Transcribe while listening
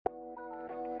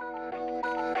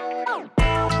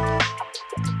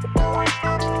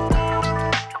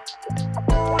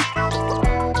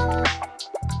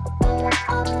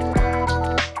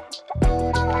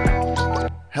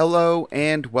Hello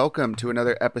and welcome to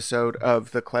another episode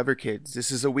of The Clever Kids. This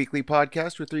is a weekly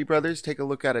podcast where three brothers take a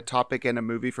look at a topic and a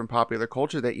movie from popular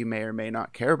culture that you may or may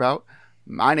not care about.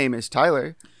 My name is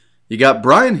Tyler. You got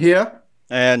Brian here.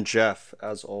 And Jeff,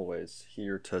 as always,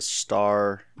 here to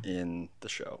star in the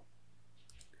show.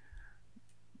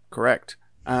 Correct.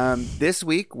 This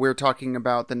week we're talking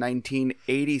about the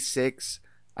 1986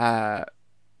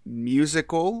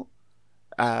 musical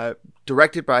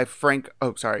directed by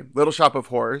Little Shop of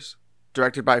Horrors,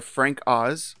 directed by Frank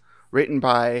Oz, written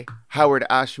by Howard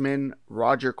Ashman,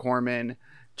 Roger Corman,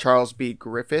 Charles B.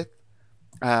 Griffith,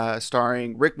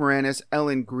 starring Rick Moranis,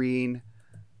 Ellen Greene,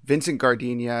 Vincent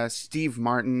Gardenia, Steve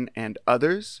Martin, and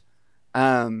others.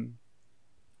 I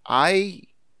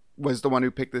was the one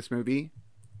who picked this movie.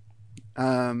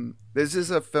 This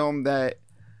is a film that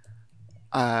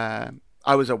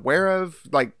I was aware of,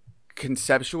 like,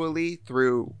 conceptually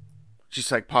through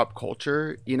just like pop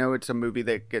culture. You know, it's a movie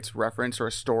that gets referenced, or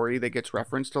a story that gets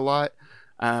referenced a lot.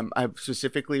 I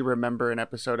specifically remember an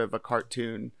episode of a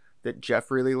cartoon that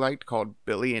Jeff really liked called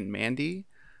Billy and Mandy,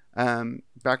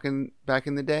 back in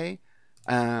the day,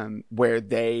 where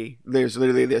there's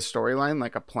literally this storyline,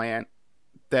 like a plant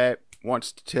that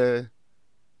wants to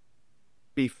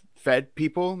be fed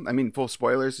people. I mean, full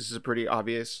spoilers, this is a pretty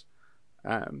obvious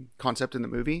concept in the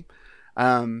movie.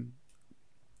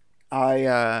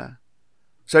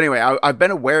 So anyway, I've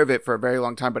been aware of it for a very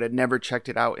long time, but I'd never checked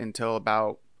it out until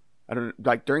about,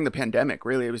 during the pandemic.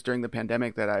 Really, it was during the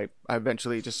pandemic that I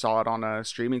eventually just saw it on a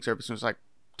streaming service and was like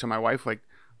to my wife, like,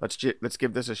 let's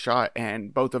give this a shot.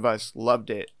 And both of us loved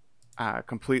it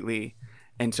completely.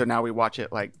 And so now we watch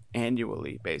it like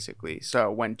annually, basically.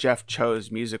 So when Jeff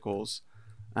chose musicals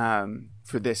for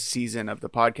this season of the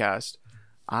podcast,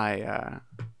 I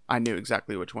knew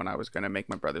exactly which one I was going to make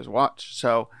my brothers watch.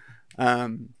 So,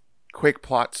 quick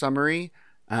plot summary.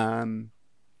 A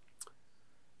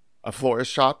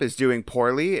florist shop is doing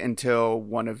poorly until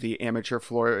one of the amateur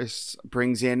florists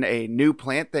brings in a new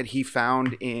plant that he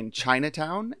found in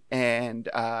Chinatown, and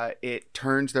it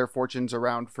turns their fortunes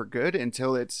around for good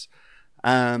until it's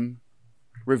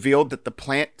revealed that the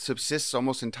plant subsists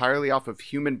almost entirely off of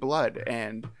human blood,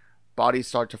 and bodies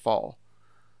start to fall.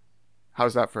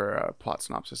 How's that for a plot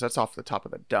synopsis? That's off the top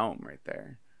of the dome right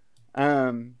there.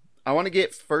 I want to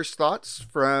get first thoughts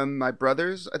from my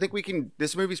brothers. I think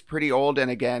this movie's pretty old, and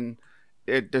again,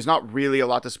 there's not really a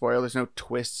lot to spoil. There's no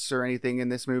twists or anything in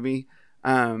this movie.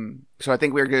 So I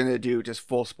think we're going to do just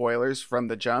full spoilers from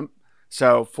the jump.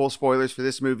 So full spoilers for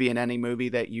this movie and any movie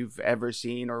that you've ever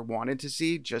seen or wanted to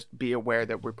see. Just be aware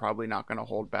that we're probably not going to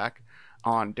hold back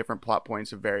on different plot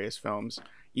points of various films,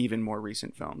 even more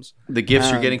recent films. The gifts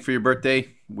you're getting for your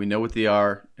birthday, we know what they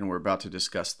are, and we're about to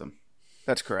discuss them.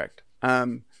 That's correct.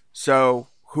 So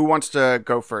who wants to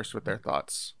go first with their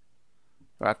thoughts?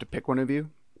 Do I have to pick one of you?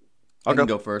 I can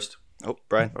go first. Oh,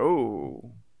 Brian.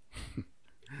 Oh.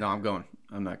 No, I'm going.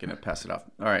 I'm not going to pass it off.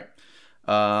 All right.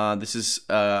 This is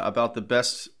about the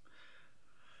best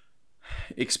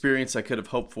experience I could have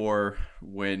hoped for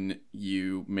when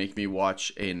you make me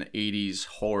watch an 80s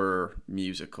horror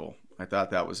musical. I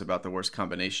thought that was about the worst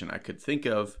combination I could think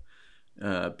of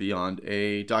beyond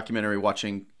a documentary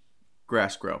watching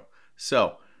grass grow.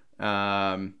 So,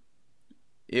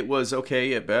 it was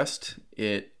okay at best.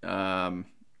 I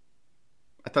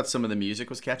thought some of the music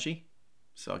was catchy,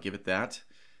 so I'll give it that.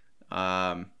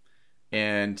 And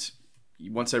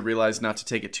once I realized not to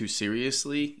take it too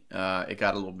seriously, it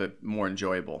got a little bit more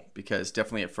enjoyable, because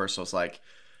definitely at first I was like,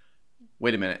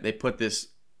 wait a minute, they put this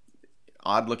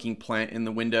odd looking plant in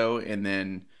the window and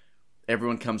then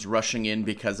everyone comes rushing in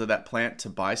because of that plant to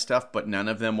buy stuff, but none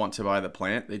of them want to buy the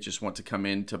plant. They just want to come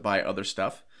in to buy other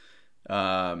stuff.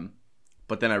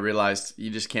 But then I realized you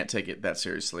just can't take it that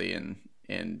seriously, and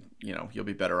you know, you'll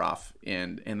be better off.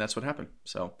 And that's what happened.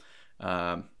 So,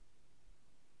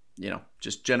 you know,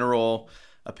 just general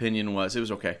opinion was, it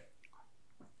was okay.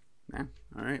 Yeah.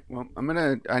 All right. Well,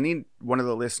 I need one of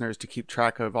the listeners to keep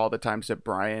track of all the times that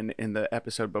Brian, in the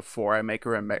episode before I make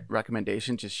a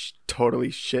recommendation, just totally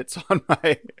shits on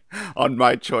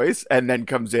my choice, and then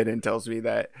comes in and tells me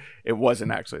that it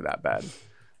wasn't actually that bad.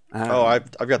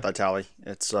 I've got that tally.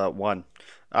 It's 1.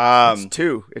 It's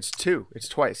 2. It's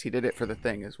twice. He did it for The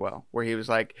Thing as well, where he was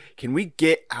like, "Can we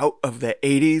get out of the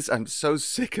 80s? I'm so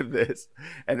sick of this."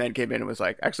 And then came in and was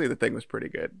like, "Actually, The Thing was pretty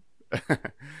good."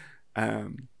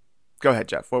 Go ahead,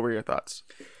 Jeff. What were your thoughts?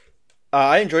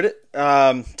 I enjoyed it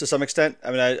to some extent.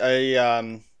 I mean, I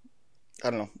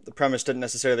don't know. The premise didn't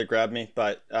necessarily grab me,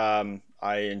 but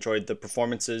I enjoyed the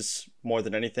performances more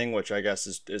than anything, which I guess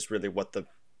is really what the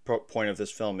point of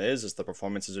this film is the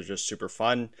performances are just super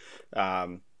fun.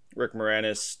 Rick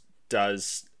Moranis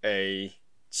does a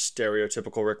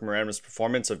stereotypical Rick Moranis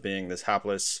performance of being this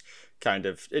hapless kind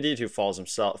of idiot who finds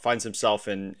himself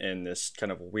in this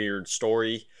kind of weird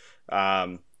story.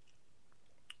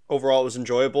 Overall, it was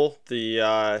enjoyable.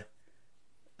 The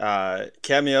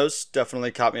cameos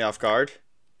definitely caught me off guard.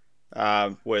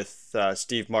 With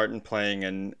Steve Martin playing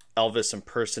an Elvis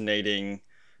impersonating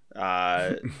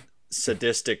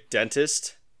sadistic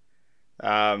dentist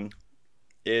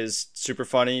is super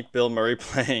funny. Bill Murray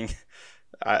playing,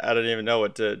 I don't even know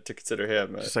what to consider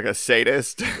him. Just like a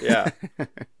sadist. Yeah.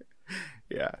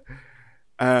 Yeah.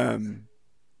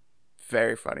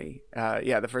 Very funny.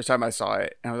 Yeah, the first time I saw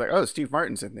it, I was like, "Oh, Steve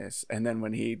Martin's in this." And then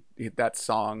when he that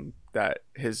song, that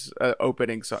his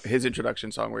opening song, his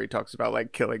introduction song, where he talks about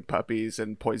like killing puppies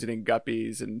and poisoning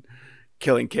guppies and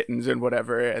killing kittens and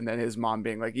whatever, and then his mom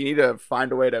being like, "You need to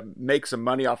find a way to make some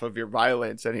money off of your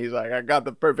violence," and he's like, "I got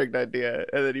the perfect idea,"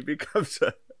 and then he becomes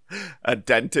a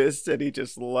dentist, and he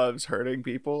just loves hurting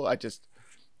people. I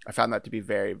found that to be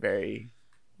very,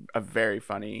 very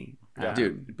funny. Yeah.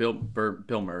 Dude,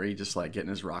 Bill Murray just like getting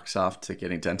his rocks off to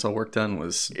getting dental work done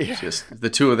was just, the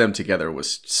two of them together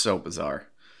was so bizarre.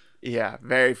 Yeah,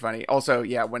 very funny. Also,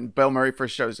 yeah, when Bill Murray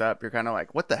first shows up, you're kind of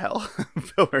like, what the hell?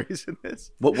 Bill Murray's in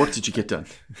this? What work did you get done?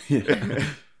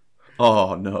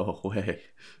 Oh, no way.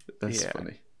 That's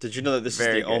funny. Did you know that this is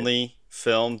the only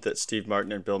film that Steve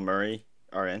Martin and Bill Murray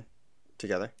are in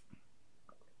together?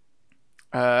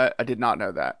 I did not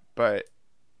know that, but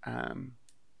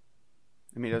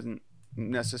I mean, it doesn't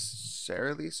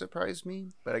necessarily surprise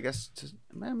me, but I guess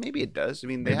maybe it does. I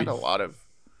mean, they would have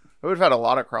had a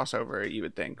lot of crossover, you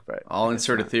would think, but I'll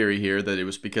insert a theory here that it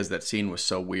was because that scene was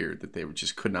so weird that they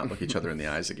just could not look each other in the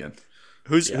eyes again.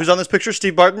 Who's on this picture?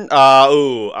 Steve Martin?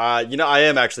 I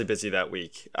am actually busy that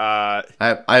week. I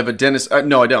have a dentist.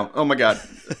 No, I don't. Oh my God.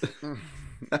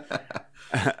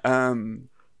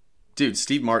 Dude,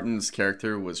 Steve Martin's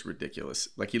character was ridiculous.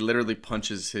 Like, he literally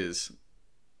punches his,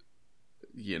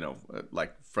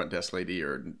 like front desk lady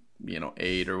or,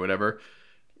 aide or whatever.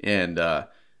 And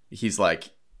he's like,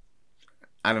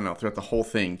 I don't know, throughout the whole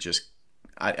thing, just,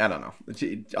 I don't know.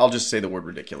 I'll just say the word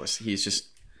ridiculous. He's just,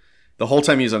 the whole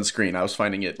time he was on screen, I was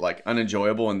finding it like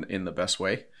unenjoyable in the best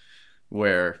way,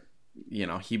 where,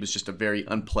 he was just a very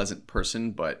unpleasant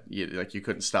person, but you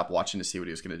couldn't stop watching to see what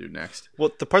he was going to do next.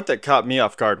 Well, the part that caught me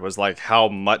off guard was like how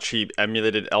much he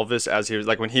emulated Elvis as he was,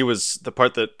 like when he was, the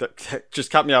part that just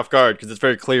caught me off guard because it's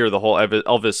very clear the whole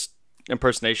Elvis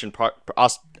impersonation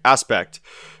aspect.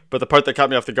 But the part that caught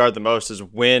me off the guard the most is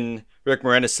when Rick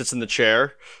Moranis sits in the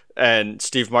chair and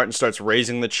Steve Martin starts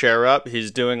raising the chair up. He's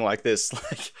doing like this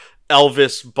like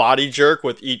Elvis body jerk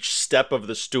with each step of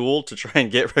the stool to try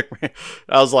and get Rick Moranis.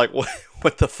 I was like,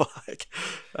 what the fuck?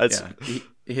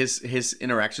 His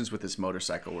interactions with his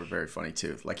motorcycle were very funny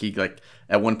too. Like he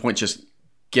at one point just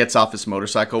gets off his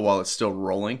motorcycle while it's still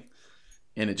rolling,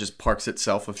 and it just parks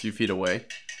itself a few feet away.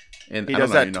 And he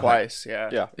does that twice.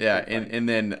 Yeah. And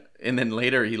then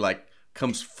later he like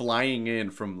comes flying in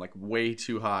from like way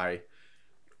too high.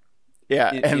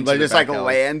 Yeah, and just like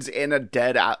lands in a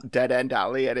dead end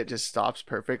alley, and it just stops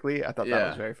perfectly. I thought that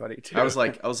was very funny too. I was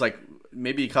like,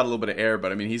 maybe he caught a little bit of air,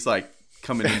 but I mean, he's like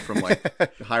coming in from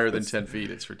like higher than 10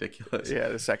 feet. It's ridiculous. Yeah,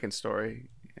 the second story,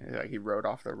 like he rode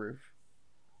off the roof.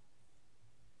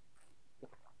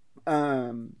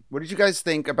 What did you guys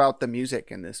think about the music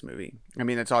in this movie? I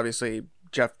mean, it's obviously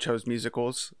Jeff chose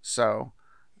musicals, so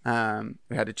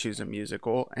we had to choose a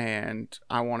musical, and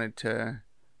I wanted to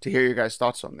hear your guys'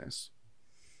 thoughts on this.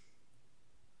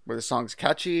 Were the songs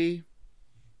catchy?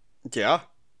 Yeah,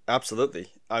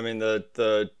 absolutely. I mean,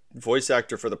 the voice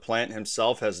actor for the plant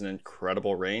himself has an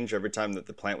incredible range. Every time that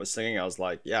the plant was singing, I was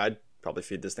like, yeah, I'd probably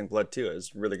feed this thing blood too.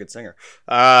 It's a really good singer.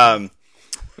 No,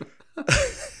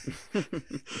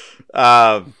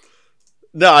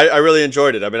 I really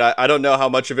enjoyed it. I mean, I don't know how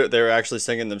much of it they were actually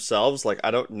singing themselves. Like, I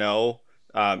don't know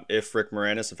if Rick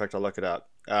Moranis, in fact, I'll look it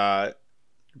up.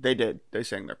 They did. They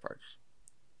sang their parts.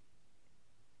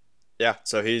 Yeah,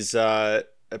 so he's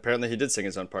apparently he did sing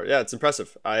his own part. Yeah, it's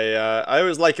impressive. I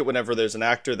always like it whenever there's an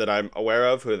actor that I'm aware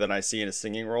of who then I see in a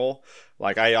singing role.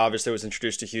 Like, I obviously was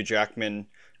introduced to Hugh Jackman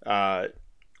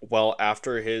well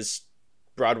after his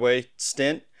Broadway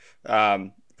stint.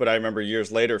 But I remember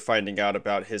years later finding out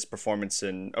about his performance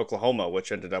in Oklahoma,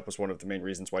 which ended up was one of the main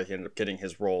reasons why he ended up getting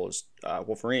his role as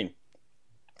Wolverine.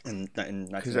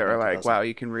 Because they were like, wow,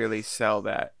 you can really sell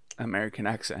that American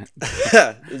accent.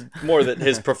 More that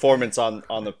his performance on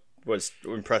the was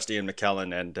impressed Ian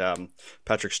McKellen and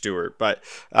Patrick Stewart. But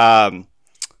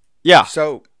yeah.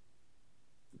 So,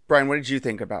 Brian, what did you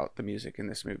think about the music in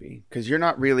this movie? Because you're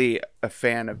not really a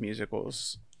fan of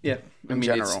musicals. Yeah, in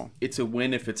general. It's a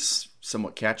win if it's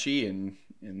somewhat catchy, and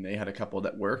they had a couple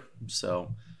that were.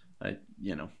 So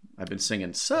I've been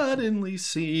singing "Suddenly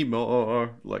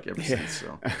Seymour" like ever since.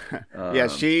 So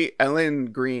yeah,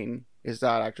 Ellen Green is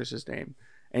that actress's name,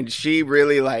 and she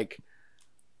really like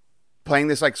playing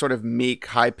this like sort of meek,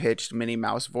 high pitched Minnie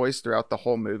Mouse voice throughout the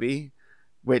whole movie.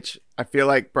 Which I feel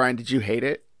like, Brian, did you hate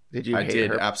it? Did you? I hate did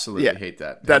her? absolutely hate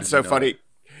that. That's so funny.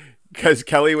 Because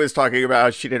Kelly was talking about how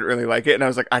she didn't really like it, and I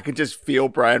was like, I could just feel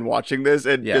Brian watching this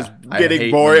and just getting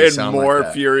more and more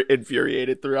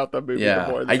infuriated throughout the movie. Yeah,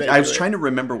 the more I was trying to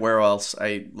remember where else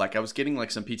I was getting like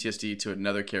some PTSD to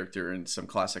another character in some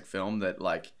classic film that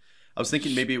like I was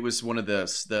thinking maybe it was one of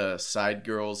the side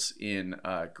girls in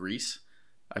Grease.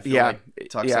 I feel like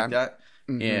it talks like that.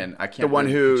 Mm-hmm. And I can't. The one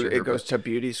who it goes to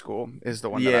beauty school is the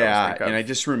one. That I was thinking of. And I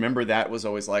just remember that was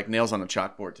always like nails on a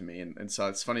chalkboard to me, and so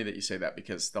it's funny that you say that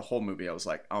because the whole movie I was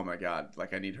like, oh my god,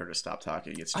 like I need her to stop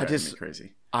talking. It's driving me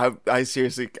crazy. I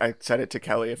seriously, I said it to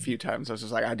Kelly a few times. I was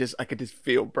just like, I could just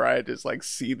feel Brian just like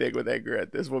seething with anger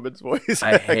at this woman's voice.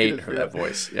 I hate that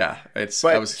voice. Yeah,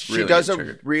 she does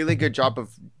a really good job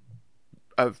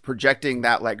of projecting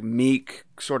that like meek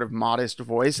sort of modest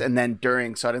voice, and then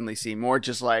during Suddenly Seymour,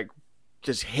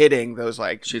 just hitting those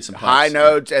like high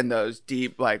notes and those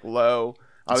deep like low.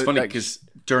 It's funny because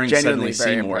during Suddenly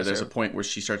Seymour, there's a point where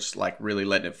she starts like really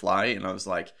letting it fly, and I was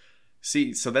like,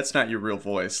 "See, so that's not your real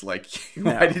voice. Like,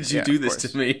 why did you do this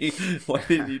to me? Why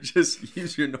didn't you just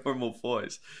use your normal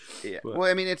voice?" Yeah. Well,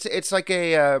 I mean, it's like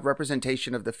a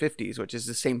representation of the '50s, which is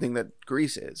the same thing that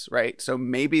Grease is, right? So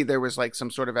maybe there was like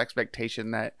some sort of expectation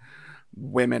that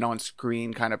women on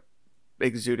screen kind of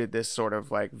exuded this sort of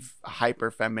like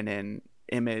hyper feminine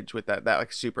image with that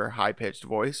like super high pitched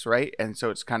voice, right? And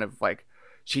so it's kind of like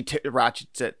she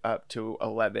ratchets it up to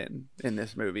 11 in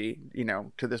this movie,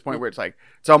 to this point where it's like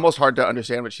it's almost hard to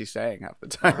understand what she's saying half the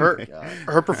time.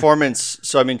 Her performance.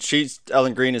 So I mean,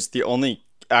 Ellen Green is the only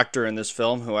actor in this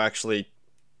film who actually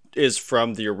is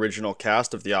from the original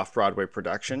cast of the off-Broadway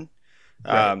production.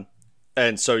 Right.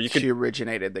 And so she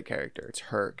originated the character. It's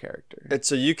her character. And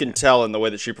so you can tell in the way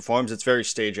that she performs, it's very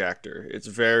stage actor.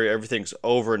 Everything's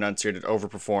over enunciated,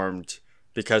 overperformed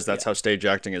because that's how stage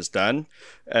acting is done.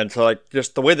 And so like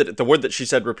just the word that she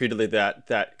said repeatedly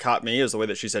that caught me is the way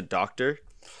that she said doctor.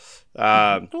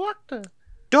 Doctor.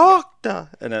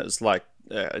 And it was like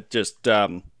just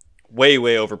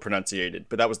way over pronunciated,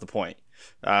 but that was the point.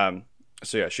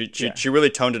 So yeah, she really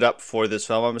toned it up for this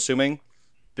film, I'm assuming,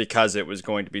 because it was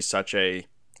going to be such a,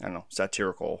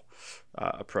 satirical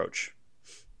approach.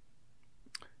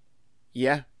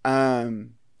 Yeah.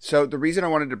 So the reason I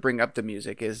wanted to bring up the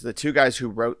music is the two guys who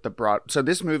wrote so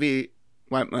this movie,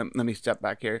 let me step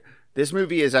back here. This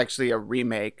movie is actually a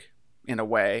remake, in a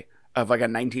way, of like a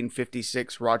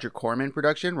 1956 Roger Corman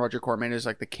production. Roger Corman is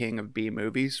like the king of B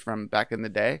movies from back in the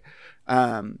day.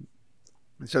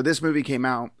 So this movie came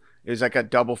out. It was like a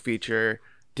double feature.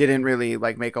 Didn't really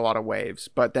like make a lot of waves,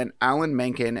 but then Alan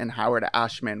Menken and Howard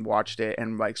Ashman watched it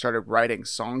and like started writing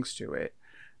songs to it,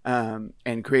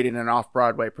 and created an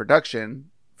off-Broadway production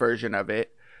version of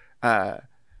it,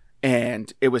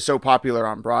 and it was so popular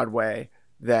on Broadway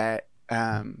that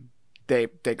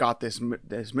they got this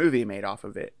movie made off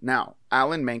of it. Now,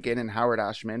 Alan Menken and Howard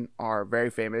Ashman are very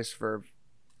famous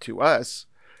to us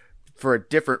for a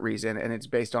different reason, and it's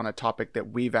based on a topic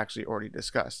that we've actually already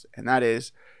discussed, and that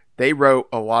is they wrote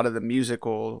a lot of the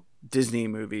musical Disney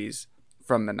movies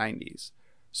from the 90s.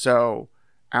 So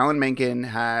Alan Menken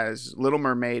has Little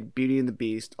Mermaid, Beauty and the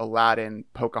Beast, Aladdin,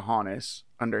 Pocahontas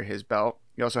under his belt.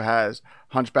 He also has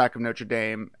Hunchback of Notre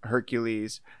Dame,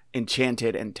 Hercules,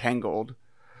 Enchanted, and Tangled.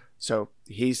 So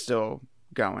he's still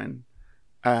going.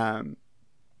 And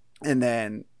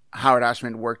then Howard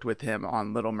Ashman worked with him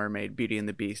on Little Mermaid, Beauty and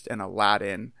the Beast, and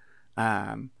Aladdin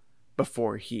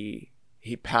before he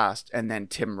passed, and then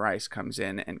Tim Rice comes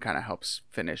in and kind of helps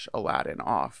finish Aladdin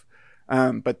off.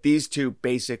 But these two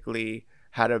basically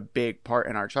had a big part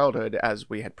in our childhood,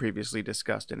 as we had previously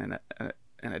discussed in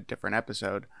a different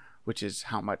episode, which is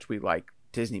how much we like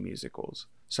Disney musicals.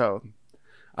 So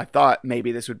I thought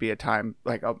maybe this would be a time,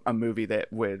 like a movie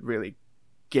that would really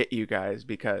get you guys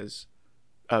because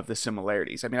of the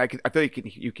similarities. I mean, I feel like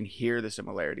you can hear the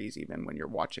similarities even when you're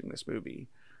watching this movie.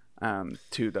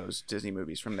 To those Disney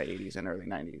movies from the 80s and early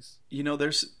 90s.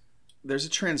 There's a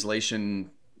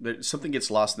translation. Something gets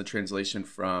lost in the translation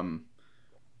from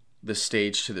the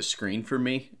stage to the screen for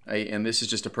me. And this is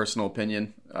just a personal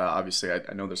opinion. Obviously,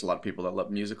 I know there's a lot of people that love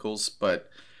musicals,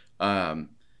 but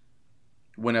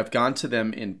when I've gone to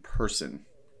them in person,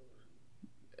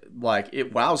 like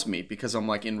it wows me because I'm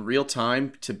like in real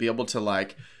time to be able to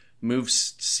like move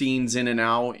scenes in and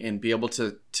out and be able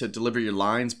to to deliver your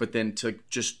lines, but then to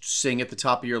just sing at the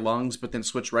top of your lungs, but then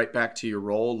switch right back to your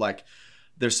role. Like,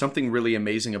 there's something really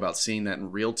amazing about seeing that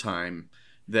in real time,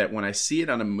 that when I see it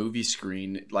on a movie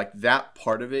screen, like, that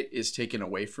part of it is taken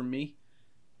away from me.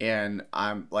 And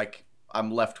I'm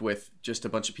left with just a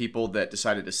bunch of people that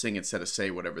decided to sing instead of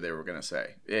say whatever they were going to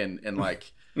say. And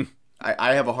like,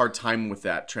 I have a hard time with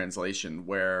that translation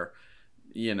where,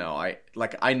 you know,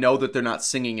 I know that they're not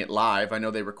singing it live. I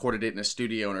know they recorded it in a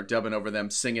studio and are dubbing over them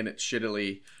singing it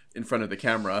shittily in front of the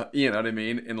camera. You know what I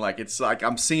mean? And like, it's like,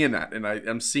 I'm seeing that, and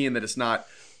I'm seeing that it's not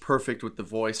perfect with the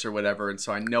voice or whatever. And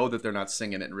so I know that they're not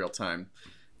singing it in real time,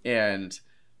 and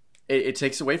it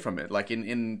takes away from it. Like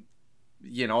in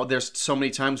you know, there's so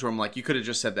many times where I'm like, you could have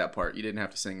just said that part. You didn't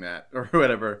have to sing that or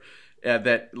whatever.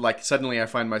 That like suddenly I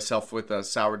find myself with a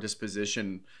sour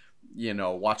disposition, you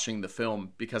know, watching the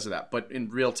film because of that. But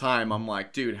in real time, I'm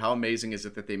like, dude, how amazing is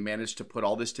it that they managed to put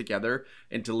all this together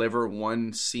and deliver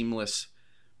one seamless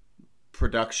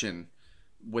production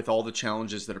with all the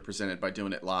challenges that are presented by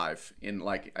doing it live. And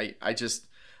like,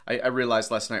 I realized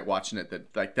last night watching it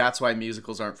that like, that's why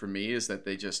musicals aren't for me, is that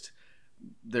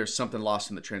there's something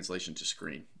lost in the translation to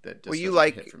screen that just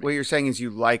what you're saying is you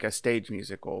like a stage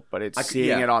musical, but it's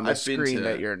seeing it on the screen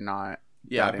that you're not.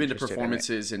 Yeah, I've been to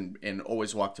performances and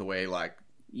always walked away like,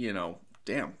 you know,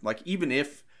 damn, like, even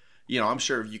if, you know, I'm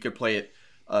sure you could play it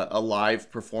a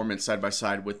live performance side by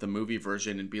side with the movie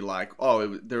version and be like,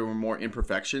 oh, there were more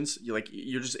imperfections. You're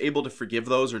just able to forgive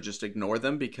those or just ignore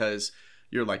them because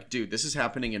you're like, dude, this is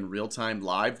happening in real time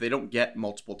live. They don't get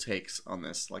multiple takes on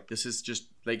this. Like, this is just,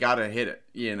 they got to hit it,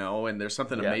 you know? And there's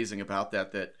something amazing about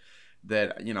that,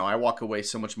 you know, I walk away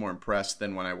so much more impressed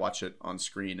than when I watch it on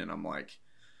screen and I'm like,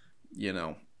 you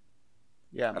know.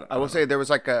 Yeah. I will say there was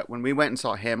like when we went and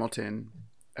saw Hamilton,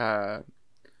 I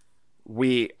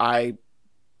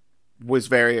was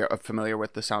very familiar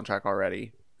with the soundtrack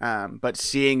already. But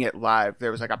seeing it live,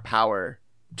 there was like a power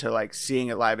to like seeing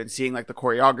it live and seeing like the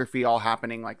choreography all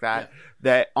happening like that. Yeah.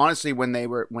 That honestly,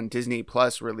 when Disney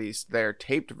Plus released their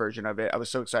taped version of it, I was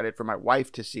so excited for my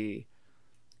wife to see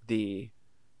the,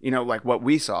 you know, like what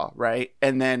we saw, right?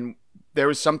 And then there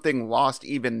was something lost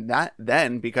even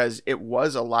then because it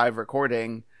was a live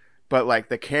recording, but like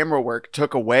the camera work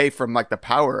took away from like the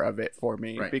power of it for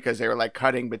me, right? Because they were like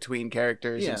cutting between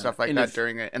characters and stuff like that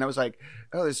during it. And I was like,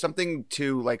 oh, there's something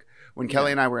to like when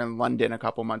Kelly and I were in London a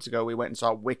couple months ago, we went and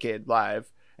saw Wicked live,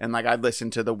 and like I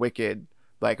listened to the Wicked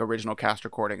like original cast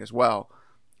recording as well.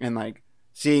 And like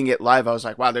seeing it live, I was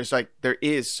like, wow, there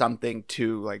is something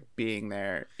to like being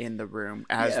there in the room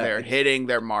as they're hitting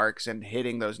their marks and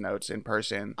hitting those notes in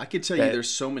person. I could tell you there's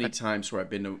so many times where I've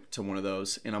been to one of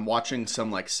those and I'm watching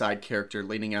some like side character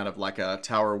leaning out of like a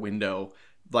tower window,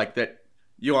 like that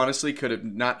you honestly could have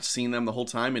not seen them the whole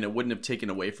time and it wouldn't have taken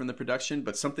away from the production.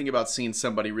 But something about seeing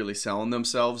somebody really selling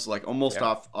themselves, like almost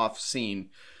off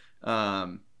scene, you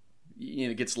know,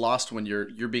 it gets lost when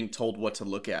you're being told what to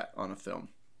look at on a film.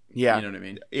 Yeah. You know what I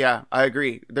mean? Yeah, I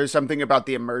agree. There's something about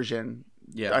the immersion.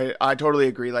 Yeah. I totally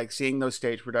agree. Like seeing those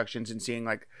stage productions and seeing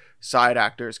like side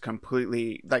actors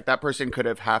completely, like that person could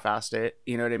have half-assed it.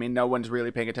 You know what I mean? No one's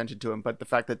really paying attention to him. But the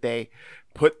fact that they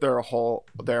put their whole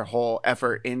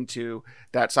effort into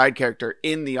that side character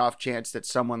in the off chance that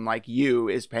someone like you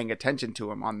is paying attention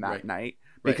to him on that night.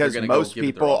 Because most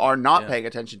people are not paying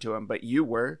attention to him, but you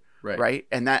were. Right.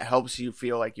 And that helps you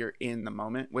feel like you're in the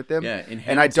moment with them. Yeah.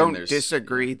 And I don't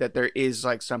disagree that there is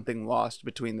like something lost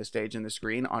between the stage and the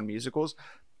screen on musicals.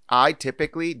 I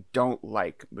typically don't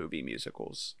like movie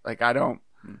musicals. Like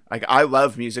I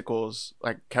love musicals.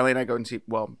 Like Kelly and I go and see,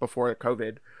 well, before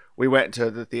COVID, we went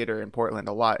to the theater in Portland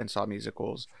a lot and saw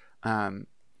musicals.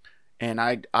 And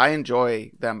I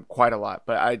enjoy them quite a lot,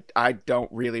 but I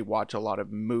don't really watch a lot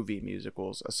of movie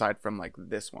musicals aside from like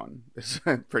this one. This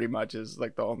pretty much is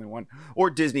like the only one, or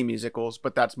Disney musicals,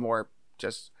 but that's more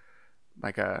just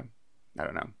like I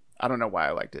don't know. I don't know why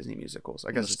I like Disney musicals.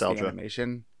 I guess nostalgia. It's the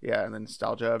animation. Yeah, and the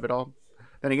nostalgia of it all.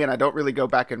 Then again, I don't really go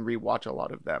back and rewatch a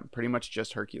lot of them. Pretty much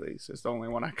just Hercules is the only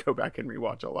one I go back and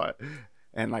rewatch a lot.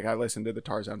 And like I listen to the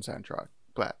Tarzan soundtrack.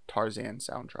 But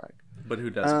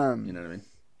who doesn't? You know what I mean?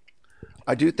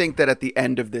 I do think that at the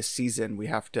end of this season, we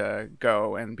have to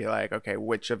go and be like, okay,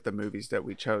 which of the movies that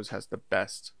we chose has the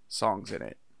best songs in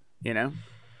it? You know?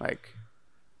 Like,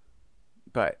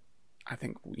 but I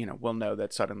think, you know, we'll know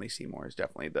that Suddenly Seymour is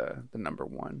definitely the number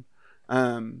one.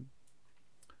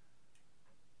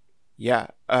 Yeah.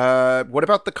 What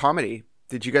about the comedy?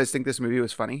 Did you guys think this movie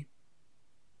was funny?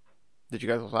 Did you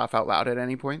guys laugh out loud at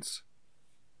any points?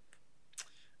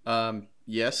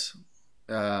 Yes.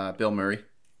 Bill Murray.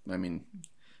 I mean,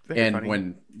 Very and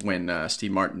funny. when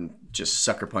Steve Martin just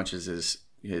sucker punches his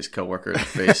his coworker in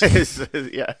the face.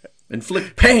 Yeah.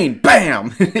 Inflict pain,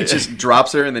 bam! It just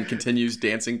drops her and then continues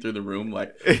dancing through the room.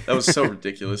 Like, that was so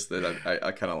ridiculous that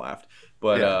I kind of laughed.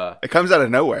 But it comes out of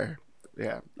nowhere.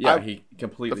 Yeah. He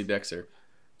completely decks her.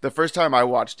 The first time I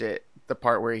watched it, the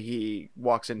part where he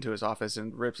walks into his office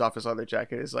and rips off his leather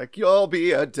jacket is like, "You'll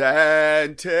be a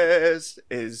dentist."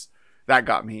 That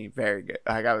got me very good.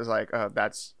 Like, I was like, oh,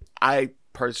 I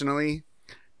personally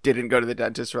didn't go to the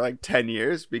dentist for like 10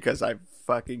 years because I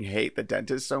fucking hate the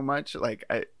dentist so much. Like,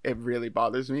 it really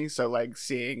bothers me. So like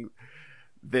seeing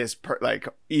this like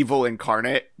evil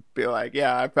incarnate be like,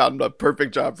 yeah, I found a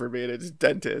perfect job for me and it's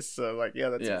dentist. So like, yeah,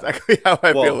 that's exactly how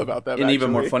I feel about them. And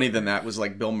even more funny than that was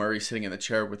like Bill Murray sitting in the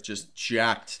chair with just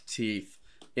jacked teeth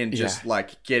and just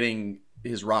like getting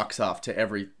his rocks off to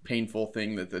every painful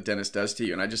thing that the dentist does to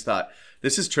you. And I just thought,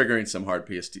 this is triggering some hard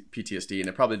PTSD, and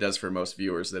it probably does for most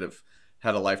viewers that have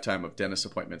had a lifetime of dentist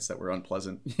appointments that were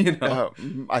unpleasant. You know,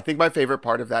 I think my favorite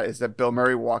part of that is that Bill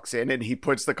Murray walks in and he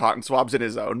puts the cotton swabs in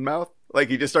his own mouth. Like,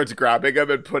 he just starts grabbing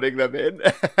them and putting them in,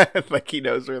 like he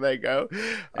knows where they go.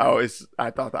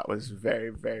 I thought that was very,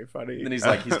 very funny. And then he's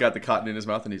like, he's got the cotton in his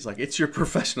mouth, and he's like, "It's your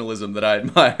professionalism that I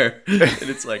admire." And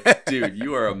it's like, dude,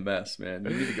 you are a mess, man.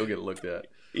 You need to go get it looked at.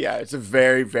 Yeah, it's a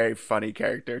very, very funny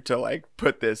character to like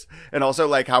put this, and also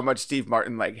like how much Steve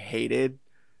Martin like hated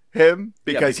him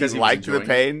because he liked the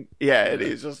pain. And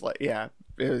he's just like, it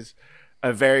was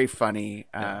a very funny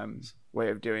way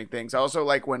of doing things. I also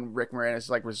like when Rick Moranis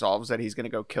like resolves that he's gonna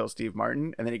go kill Steve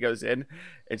Martin, and then he goes in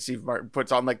and Steve Martin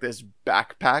puts on like this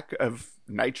backpack of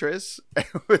nitrous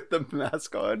with the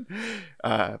mask on.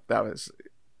 That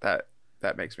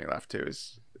makes me laugh too,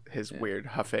 is his weird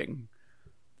huffing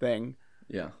thing.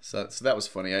 Yeah, so that was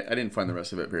funny. I didn't find the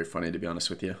rest of it very funny, to be honest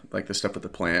with you, like the stuff with the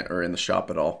plant or in the shop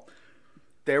at all.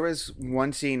 There was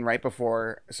one scene right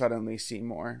before Suddenly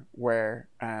Seymour where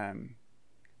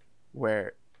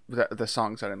the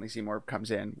song Suddenly Seymour comes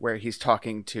in, where he's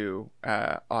talking to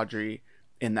Audrey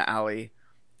in the alley,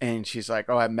 and she's like,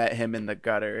 "Oh, I met him in the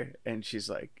gutter," and he's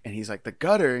like, "The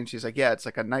gutter?" And she's like, "Yeah, it's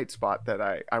like a night spot that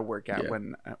I work at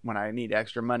when I need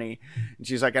extra money." And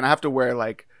she's like, "And I have to wear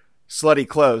like slutty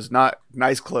clothes, not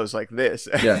nice clothes like this."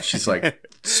 Yeah, she's like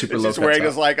super low. She's wearing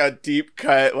just like a deep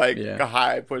cut, like a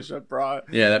high push-up bra.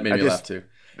 Yeah, that made me laugh too.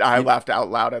 I laughed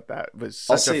out loud at that. It was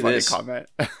such a funny comment.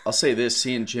 I'll say this: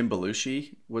 seeing Jim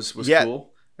Belushi was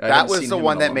cool. That was the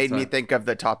one that made me think of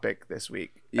the topic this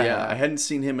week. Yeah, I hadn't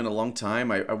seen him in a long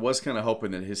time. I was kind of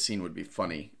hoping that his scene would be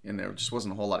funny, and there just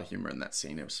wasn't a whole lot of humor in that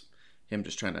scene. It was him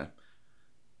just trying to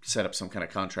set up some kind of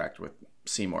contract with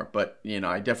Seymour. But,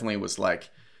 I definitely was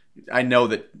like, I know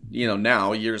that,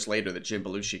 now, years later, that Jim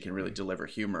Belushi can really deliver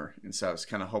humor. And so I was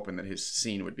kind of hoping that his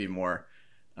scene would be more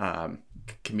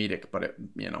comedic, but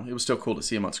it was still cool to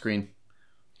see him on screen.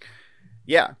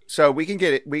 Yeah, so we can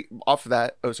get it. Off of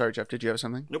that. Oh, sorry, Jeff. Did you have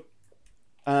something? Nope.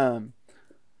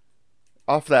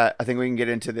 Off that, I think we can get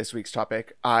into this week's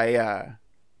topic. It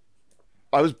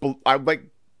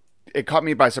caught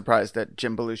me by surprise that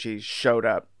Jim Belushi showed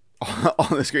up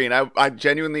on the screen. I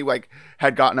genuinely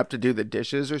had gotten up to do the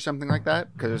dishes or something like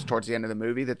that, because it was towards the end of the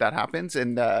movie that happens,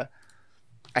 and I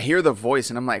hear the voice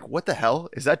and I'm like, what the hell?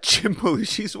 Is that Jim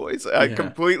Belushi's voice? I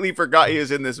completely forgot he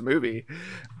was in this movie.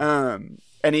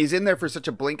 And he's in there for such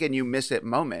a blink and you miss it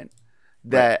moment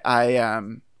that I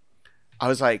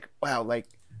was like, wow, I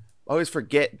always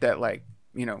forget that,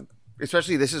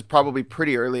 especially this is probably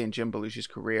pretty early in Jim Belushi's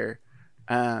career.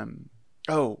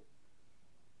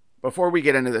 Before we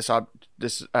get into this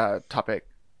topic,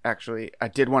 actually, I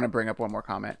did want to bring up one more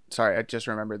comment. Sorry, I just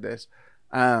remembered this.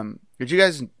 Did you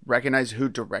guys recognize who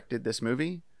directed this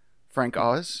movie? Frank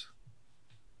Oz?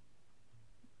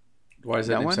 Why does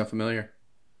that name sound familiar?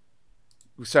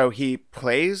 So he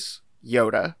plays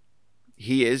Yoda.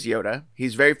 He is Yoda.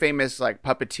 He's very famous,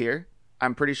 puppeteer.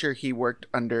 I'm pretty sure he worked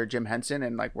under Jim Henson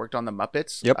and worked on the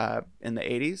Muppets in the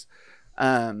 80s.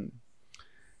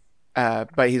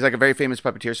 But he's a very famous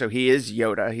puppeteer. So he is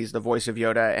Yoda. He's the voice of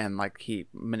Yoda, and he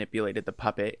manipulated the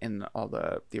puppet in all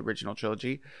the original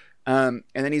trilogy. And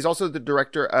then he's also the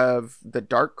director of The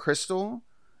Dark Crystal,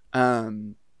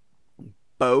 Bowfinger,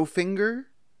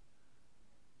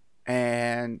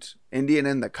 and Indian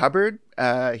in the Cupboard.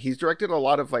 He's directed a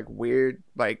lot of weird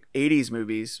 80s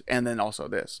movies, and then also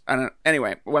this.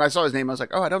 Anyway, when I saw his name, I was like,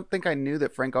 oh, I don't think I knew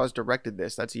that Frank Oz directed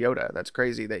this. That's Yoda. That's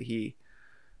crazy that he,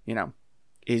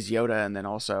 is Yoda, and then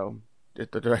also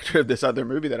the director of this other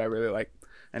movie that I really like.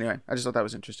 Anyway, I just thought that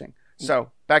was interesting.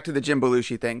 So back to the Jim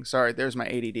Belushi thing. Sorry, there's my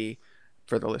ADD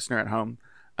for the listener at home.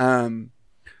 I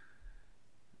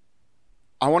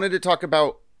wanted to talk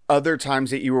about other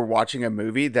times that you were watching a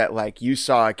movie that like you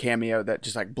saw a cameo that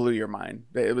just like blew your mind?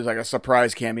 That it was like a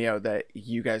surprise cameo that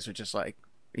you guys were just like,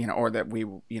 or that we,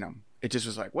 it just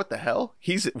was like, what the hell?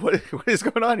 What is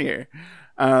going on here?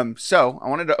 So I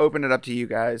wanted to open it up to you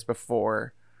guys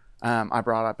before I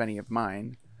brought up any of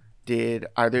mine. Did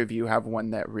either of you have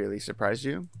one that really surprised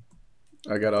you?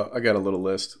 I got a little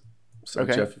list. So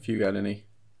Okay. Jeff, if you got any.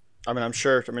 I mean, I'm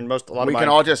sure. I mean, a lot We of can mine.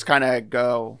 all just kind of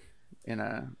go in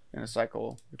a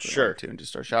cycle, if we Sure. want to, and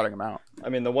just start shouting them out. I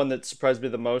mean, the one that surprised me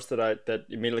the most that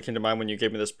immediately came to mind when you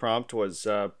gave me this prompt was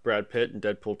Brad Pitt in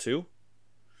Deadpool 2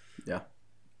 Yeah.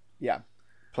 Yeah,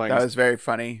 playing that was very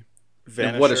funny. Vanisher.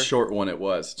 And what a short one it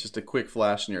was. Just a quick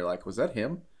flash, and you're like, was that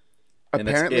him? And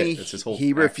Apparently, that's his whole he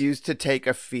act. refused to take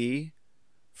a fee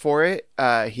for it.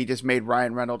 He just made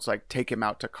Ryan Reynolds like take him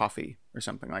out to coffee or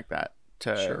something like that.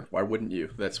 Sure. Why wouldn't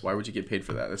you? Why would you get paid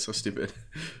for that? That's so stupid.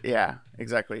 Yeah,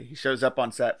 exactly. He shows up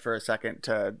on set for a second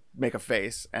to make a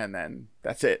face, and then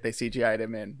that's it. They CGI'd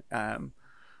him in.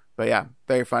 But yeah,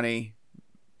 very funny,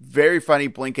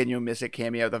 blink and you'll miss it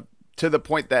cameo. To the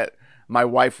point that my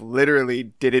wife literally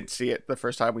didn't see it the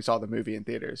first time we saw the movie in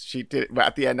theaters. She did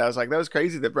at the end. I was like, that was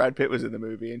crazy that Brad Pitt was in the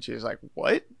movie, and she was like,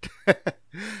 what? I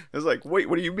was like, wait,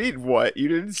 what do you mean? What? You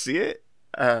didn't see it?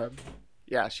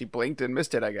 Yeah, she blinked and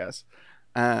missed it, I guess.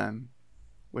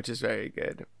 Which is very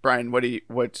good. Brian,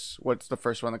 what's the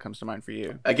first one that comes to mind for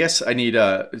you? I guess I need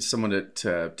someone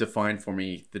to define for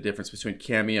me the difference between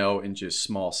cameo and just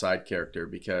small side character,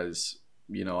 because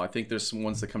I think there's some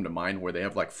ones that come to mind where they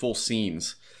have like full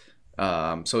scenes.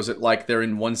 So is it like they're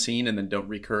in one scene and then don't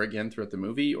recur again throughout the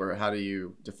movie, or how do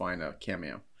you define a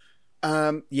cameo?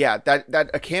 Yeah, that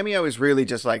a cameo is really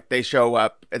just like they show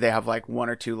up, they have like one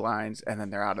or two lines, and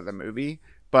then they're out of the movie.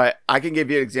 But I can give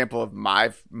you an example of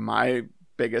my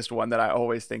biggest one that I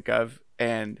always think of,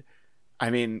 and I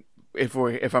mean, if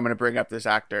I'm going to bring up this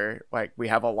actor, like we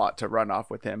have a lot to run off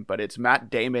with him, but it's Matt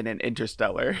Damon in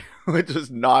Interstellar, which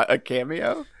is not a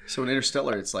cameo. So in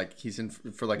Interstellar, it's like he's in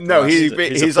for like No, he's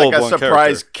like a full-blown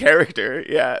surprise character.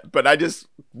 Yeah, but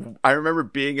I remember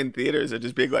being in theaters and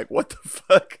just being like, "What the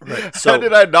fuck? Right. How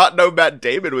did I not know Matt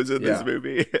Damon was in this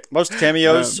movie?" Most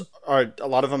cameos a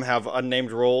lot of them have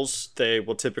unnamed roles. They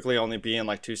will typically only be in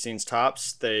like two scenes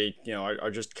tops. They,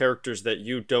 are just characters that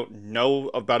you don't know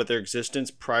about their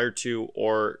existence prior to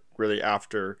or really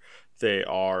after they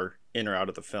are in or out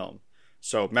of the film.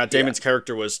 So Matt Damon's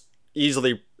character was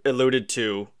easily alluded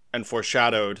to and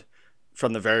foreshadowed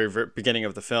from the very beginning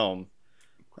of the film.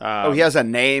 He has a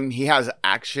name. He has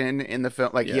action in the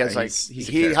film. Like he's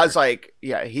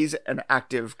an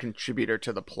active contributor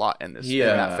to the plot in this in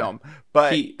that film.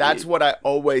 But that's what I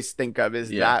always think of is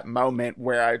that moment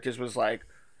where I just was like,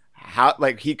 how,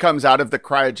 like he comes out of the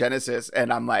cryogenesis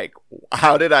and I'm like,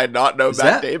 how did I not know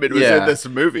Matt Damon was in this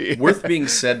movie? Worth being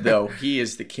said though, he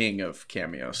is the king of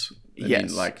cameos. I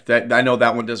mean, like that. I know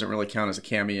that one doesn't really count as a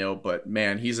cameo, but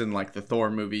man, he's in like the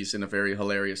Thor movies in a very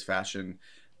hilarious fashion.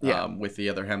 With the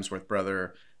other Hemsworth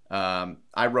brother.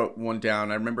 I wrote one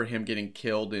down. I remember him getting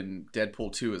killed in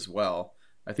Deadpool 2 as well.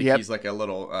 I think he's like a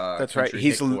little that's right.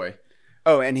 He's boy.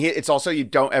 Oh, and it's also, you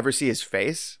don't ever see his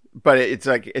face, but it's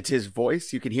like it's his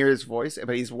voice. You can hear his voice,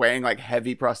 but he's wearing like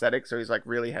heavy prosthetics, so he's like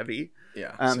really heavy.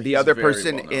 Yeah. So the other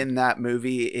person in that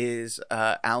movie is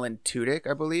Alan Tudyk,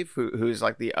 I believe, who's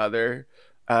like the other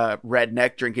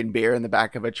redneck drinking beer in the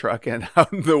back of a truck and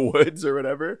out in the woods or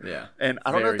whatever. Yeah. And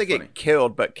I don't know if they get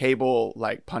killed, but Cable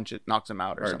like knocks him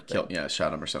out or something.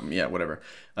 Shot him or something. Yeah, whatever.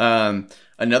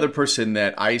 Another person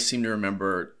that I seem to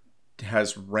remember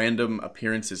has random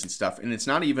appearances and stuff, and it's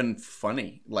not even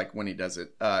funny like when he does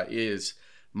it, is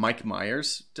Mike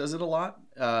Myers does it a lot.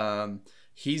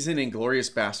 He's in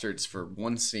Inglourious Bastards for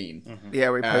one scene. Mm-hmm. Yeah,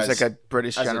 where he plays like a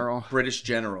British general.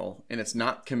 And it's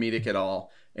not comedic at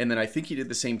all. And then I think he did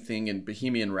the same thing in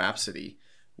Bohemian Rhapsody,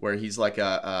 where he's like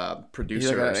a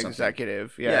producer or something.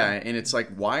 Executive. Yeah, and it's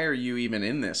like, why are you even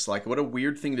in this? Like, what a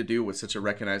weird thing to do with such a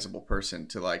recognizable person,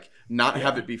 to like not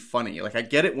have it be funny. Like, I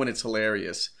get it when it's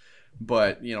hilarious,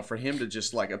 but for him to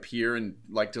just like appear and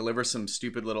like deliver some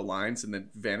stupid little lines and then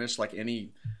vanish like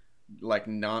any like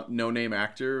no name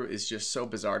actor is just so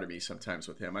bizarre to me sometimes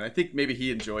with him. And I think maybe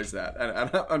he enjoys that.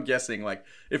 I'm guessing like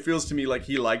it feels to me like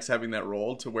he likes having that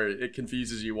role to where it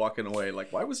confuses you walking away.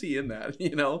 Like, why was he in that?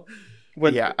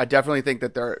 I definitely think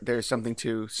that there's something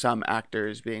to some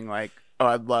actors being like, oh,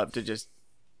 I'd love to just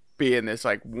be in this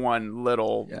like one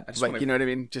little you know what I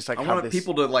mean? Just like I want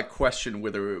people to like question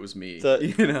whether it was me.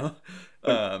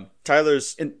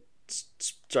 Tyler's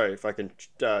sorry if I can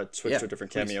switch to a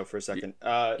different cameo for a second.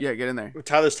 Get in there.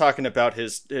 Tyler's talking about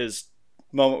his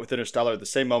moment with Interstellar, the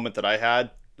same moment that I had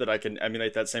that I can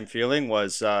emulate that same feeling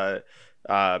was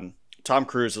Tom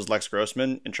Cruise as Lex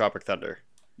Grossman in Tropic Thunder.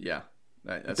 Yeah.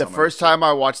 That's The first time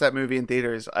I watched that movie in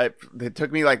theaters, it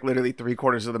took me like literally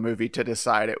 3/4 of the movie to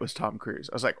decide it was Tom Cruise.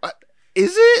 I was like, "What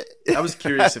is it?" I was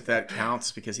curious if that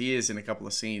counts because he is in a couple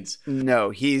of scenes.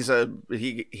 No, that's a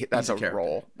character.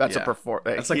 role. That's a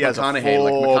performance. That's like McConaughey.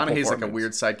 Like McConaughey's like a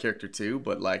weird side character too,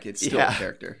 but like it's still a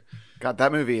character. God,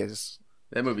 that movie is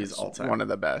all time. One of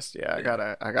the best. Yeah, I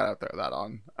gotta throw that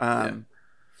on. That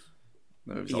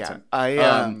movie's all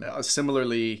time.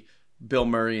 Similarly, Bill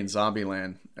Murray in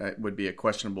Zombieland would be a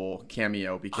questionable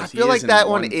cameo because I feel like that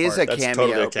one is a That's cameo.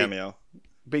 totally a cameo.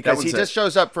 Because he just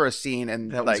shows up for a scene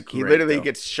and like he literally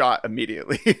gets shot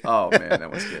immediately. Oh man, that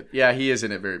was good. Yeah, he is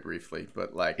in it very briefly,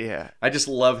 but like, I just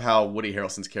love how Woody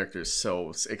Harrelson's character is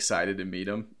so excited to meet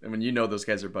him. I mean, those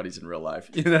guys are buddies in real life.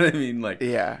 You know what I mean? Like,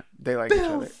 yeah, they like Bill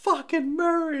each other. Fucking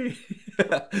Murray,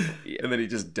 and then he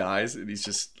just dies, and he's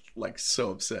just like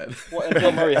so upset. Well, and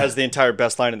Bill Murray has the entire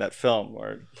best line in that film,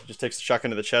 where he just takes the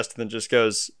shotgun to the chest and then just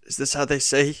goes, "Is this how they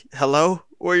say hello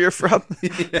where you're from?"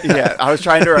 Yeah, I was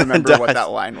trying to remember what that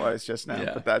line was just now,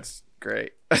 but that's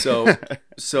great. So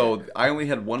I only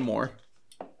had one more,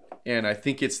 and I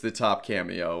think it's the top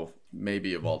cameo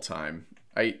maybe of all time.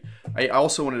 I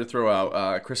also wanted to throw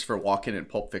out Christopher Walken in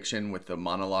Pulp Fiction with the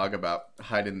monologue about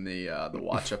hiding the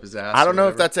watch up his ass. I don't know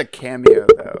if that's a cameo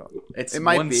though. It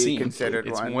might be considered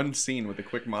one. It's one scene with a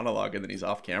quick monologue, and then he's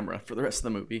off camera for the rest of the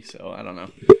movie. So I don't know,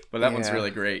 but that one's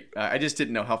really great. I just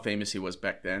didn't know how famous he was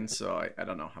back then, so I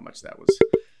don't know how much that was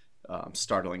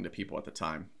startling to people at the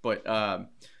time. But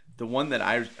the one that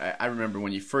I remember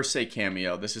when you first say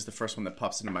cameo, this is the first one that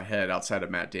pops into my head outside of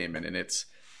Matt Damon, and it's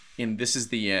in This Is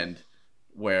the End,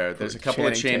 where there's a couple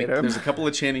of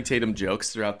Channing Tatum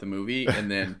jokes throughout the movie, and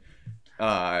then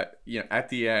at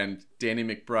the end, Danny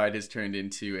McBride has turned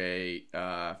into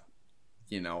the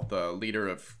leader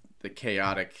of the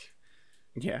chaotic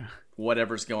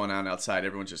whatever's going on outside.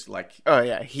 Everyone's just like, oh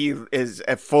yeah, he is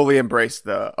fully embraced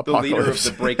the apocalypse. The leader of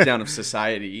the breakdown of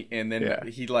society, and then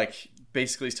he like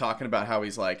basically is talking about how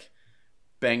he's like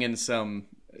banging some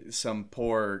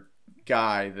poor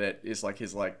guy that is like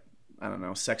his like, I don't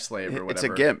know, sex slave or whatever. It's a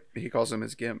gimp. He calls him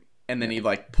his gimp. And then he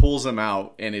like pulls him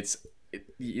out, and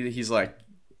he's like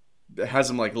has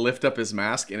him like lift up his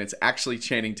mask, and it's actually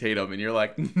Channing Tatum, and you're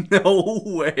like, no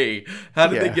way. How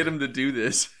did they get him to do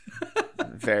this?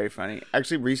 Very funny.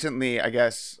 Actually, recently, I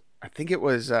think it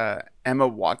was Emma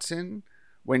Watson,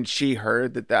 when she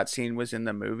heard that scene was in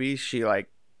the movie, she like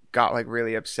got like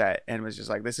really upset and was just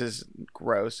like, this is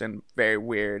gross and very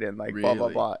weird and like blah blah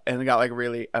blah, and got like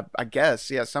really I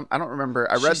guess I don't remember.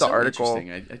 I read the article.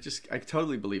 I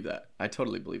totally believe that.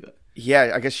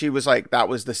 Yeah, I guess she was like, that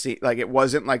was the scene. Like, it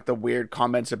wasn't like the weird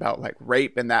comments about like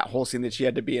rape and that whole scene that she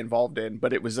had to be involved in,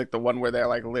 but it was like the one where they're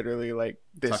like literally like,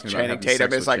 this Channing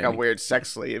Tatum is like a weird sex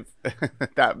slave.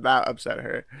 that upset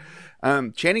her.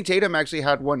 Channing Tatum actually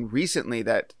had one recently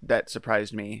that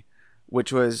surprised me,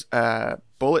 which was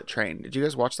Bullet Train. Did you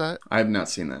guys watch that? I have not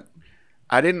seen that.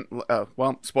 I didn't.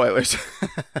 Well, spoilers.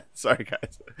 Sorry,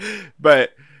 guys.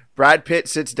 But Brad Pitt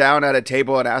sits down at a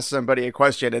table and asks somebody a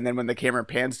question, and then when the camera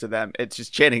pans to them, it's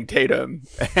just Channing Tatum,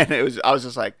 and I was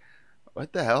just like,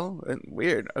 what the hell?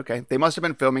 Weird. Okay, they must have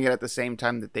been filming it at the same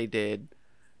time that they did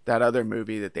that other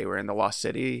movie that they were in, the Lost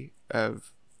City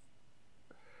of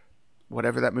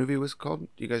whatever that movie was called.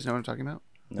 Do you guys know what I'm talking about?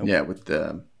 Nope. Yeah, with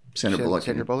Sandra Bullock.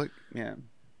 Sandra Bullock. Yeah.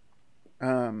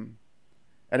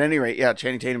 At any rate,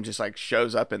 Channing Tatum just like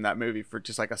shows up in that movie for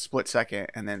just like a split second,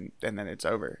 and then it's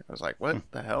over. I was like, what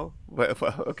the hell? Well,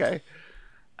 okay.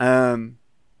 I've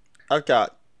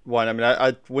got one. I mean,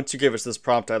 I once you gave us this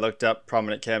prompt, I looked up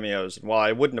prominent cameos, and while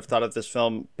I wouldn't have thought of this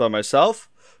film by myself,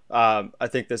 I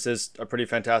think this is a pretty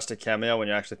fantastic cameo when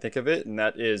you actually think of it, and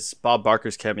that is Bob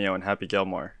Barker's cameo in Happy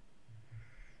Gilmore.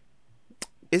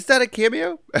 Is that a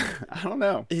cameo? I don't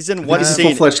know. He's in one scene. He's a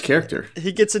full-fledged character.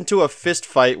 He gets into a fist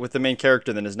fight with the main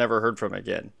character, then is never heard from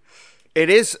again. It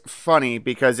is funny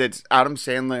because it's Adam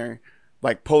Sandler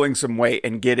like pulling some weight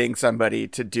and getting somebody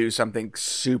to do something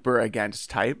super against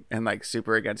type and like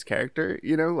super against character.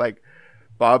 You know, like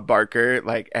Bob Barker,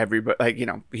 like everybody, like, you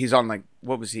know, he's on like,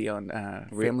 what was he on?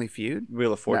 Family Feud?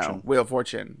 Wheel of Fortune. No, Wheel of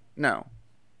Fortune. No.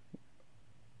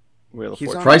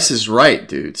 Price is Right,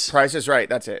 dudes. Price is Right.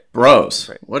 That's it. Bros,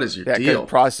 right. What is your deal?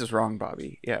 Price is Wrong,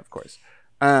 Bobby. Yeah, of course.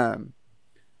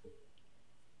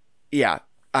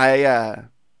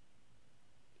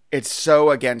 It's so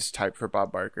against type for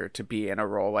Bob Barker to be in a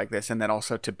role like this, and then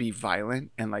also to be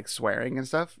violent and like swearing and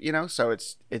stuff, you know? So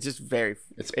it's just very,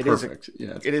 it's perfect.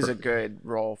 It is a good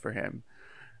role for him.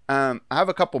 I have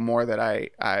a couple more that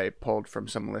I pulled from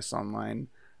some lists online.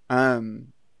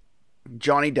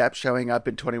 Johnny Depp showing up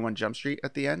in 21 Jump Street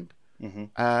at the end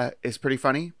is pretty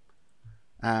funny.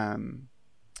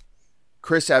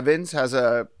 Chris Evans has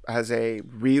a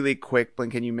really quick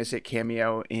blink and you miss it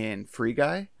cameo in Free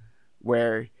Guy,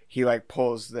 where he like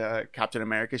pulls the Captain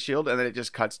America shield and then it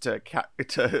just cuts to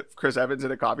Chris Evans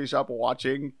in a coffee shop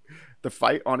watching the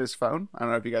fight on his phone. I don't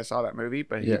know if you guys saw that movie,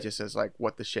 but he just says like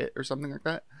 "what the shit" or something like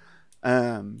that.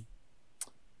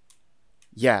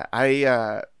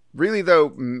 I really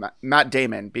though Matt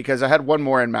Damon, because I had one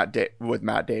more in with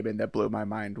Matt Damon that blew my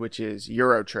mind, which is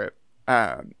Eurotrip.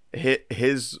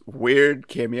 His weird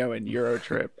cameo in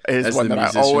Eurotrip is As one that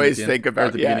I always think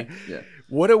about. Yeah.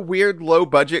 What a weird low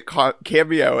budget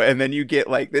cameo, and then you get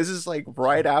like this is like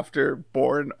right after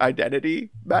Born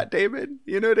Identity, Matt Damon.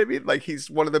 You know what I mean? Like he's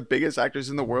one of the biggest actors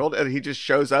in the world, and he just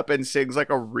shows up and sings like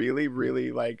a really,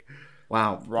 really like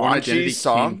Born Identity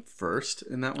song came first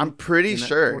in that one. I'm pretty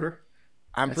sure.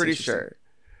 I'm pretty sure.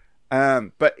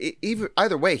 But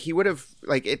either way, he would have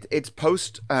like it's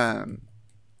post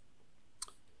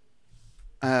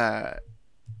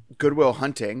Good Will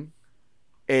Hunting.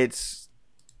 It's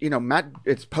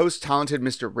it's post Talented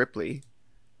Mr. Ripley.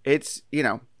 It's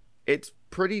it's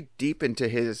pretty deep into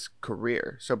his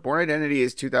career. So Born Identity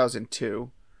is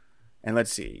 2002, and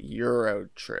let's see,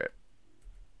 Eurotrip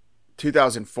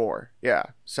 2004. Yeah,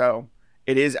 so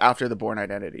it is after the Born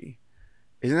Identity.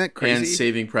 Isn't that crazy? And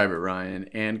Saving Private Ryan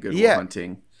and Good Will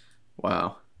Hunting.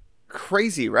 Wow.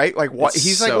 Crazy, right? Like what? It's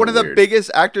He's so like one of the weird.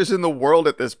 biggest actors in the world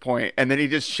at this point, and then he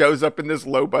just shows up in this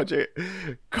low budget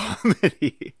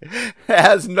comedy. It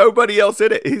has nobody else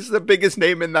in it. He's the biggest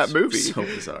name in that movie. So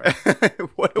bizarre.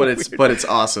 But it's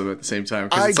awesome at the same time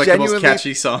because it's I like the most genuinely-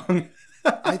 catchy song.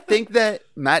 I think that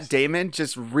Matt Damon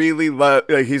just really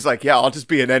he's like, yeah, I'll just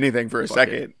be in anything for a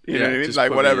second. You know what I mean? just Like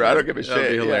put me whatever. in I there. don't give a That'd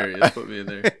shit. be hilarious. Yeah. Put me in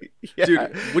there. Yeah.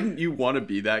 Dude, wouldn't you want to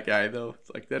be that guy though?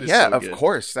 Like that is Yeah, so of good.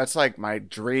 course. That's like my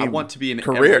dream. I want to be in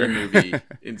career. every movie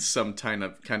in some kind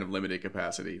of limited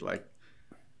capacity. Like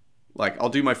I'll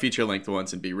do my feature length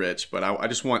ones and be rich, but I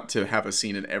just want to have a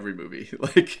scene in every movie.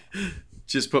 Like,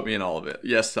 just put me in all of it.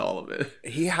 Yes to all of it.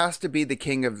 He has to be the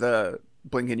king of the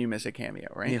blink and you miss a cameo,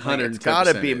 right? He Like, it's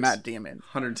gotta be Matt Damon.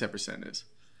 110% is.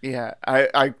 Yeah,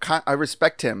 I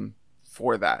respect him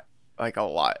for that, like a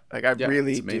lot. Like I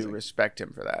really it's do amazing. respect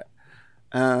him for that.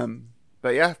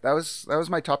 But yeah, that was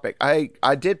my topic. I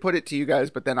did put it to you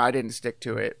guys, but then I didn't stick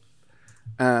to it.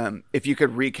 If you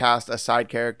could recast a side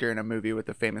character in a movie with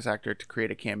a famous actor to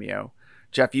create a cameo,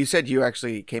 Jeff, you said you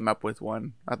actually came up with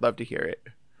one. I'd love to hear it.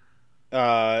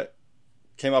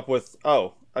 Came up with a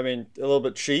little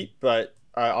bit cheap, but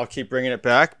I'll keep bringing it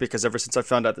back because ever since I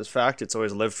found out this fact, it's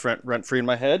always lived rent free in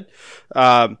my head.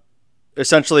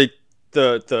 Essentially,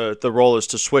 the role is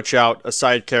to switch out a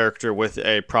side character with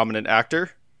a prominent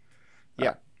actor.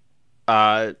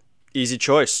 Yeah. Easy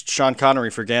choice. Sean Connery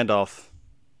for Gandalf.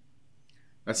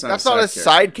 That's not a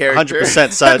side character.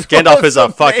 100% side. That's Gandalf is a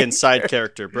also fucking fake. side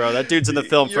character, bro. That dude's in the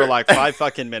film for like 5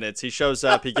 fucking minutes. He shows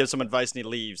up, he gives some advice, and he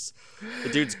leaves. The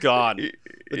dude's gone. The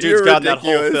dude's You're gone that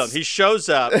whole ridiculous. film. He shows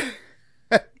up.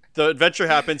 The adventure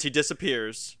happens. He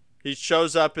disappears. He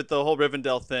shows up at the whole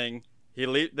Rivendell thing. They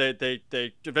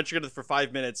adventure together for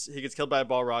 5 minutes. He gets killed by a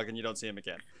Balrog, and you don't see him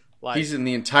again. Like, He's in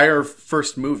the entire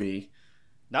first movie.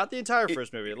 not the entire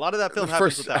first movie. A lot of that film The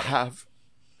happens first without him. half.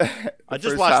 I just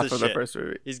first watched half this of shit. the first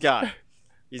movie. He's gone.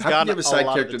 He's How gone. can you have a a side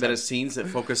lot of character the that time. has scenes that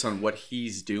focus on what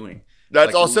he's doing? That's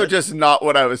Like, also just not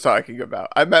what I was talking about.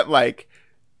 I meant like,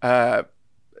 a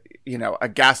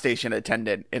gas station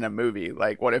attendant in a movie.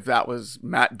 Like, what if that was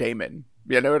Matt Damon?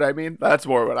 You know what I mean? That's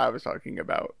more what I was talking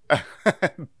about.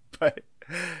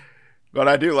 but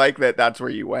I do like that. That's where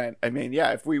you went. I mean,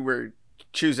 yeah. If we were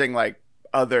choosing like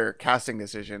other casting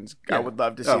decisions, I would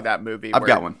love to see that movie. I've where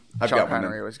got one. Sean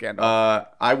Connery was Gandalf.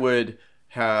 I would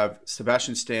have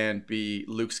Sebastian Stan be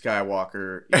Luke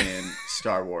Skywalker in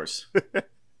Star Wars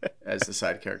as the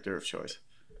side character of choice.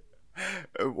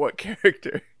 What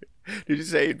character? Did you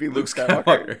say it'd be Luke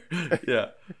Skywalker? Yeah.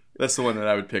 That's the one that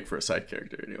I would pick for a side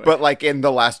character anyway. But like in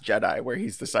The Last Jedi, where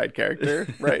he's the side character,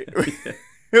 right?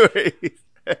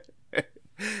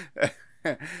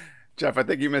 Jeff, I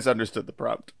think you misunderstood the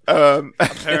prompt.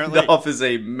 Apparently, Gandalf is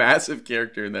a massive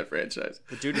character in that franchise.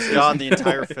 the dude is gone the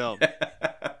entire film.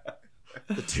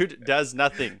 The dude does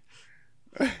nothing.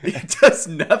 He does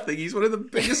nothing. He's one of the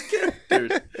biggest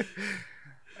characters.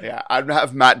 Yeah, I'd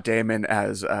have Matt Damon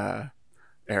as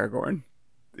Aragorn.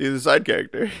 He's a side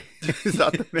character. He's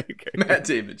not the main character. Matt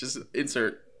Damon, just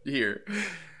insert here.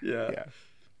 Yeah.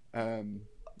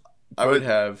 I would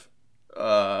have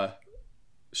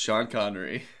Sean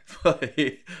Connery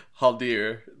play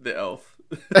Haldir the elf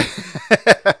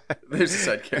There's a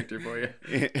side character for you.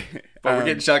 But we're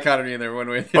getting Sean Connery in there one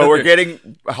way or the But other. we're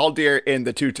getting Haldir in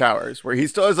the Two Towers, where he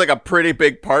still has like a pretty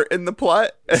big part in the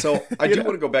plot. So I do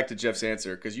want to go back to Jeff's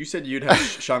answer, because you said you'd have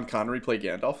Sean Connery play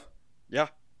Gandalf. Yeah.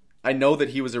 I know that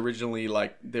he was originally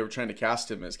like they were trying to cast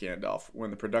him as Gandalf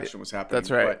when the production was happening.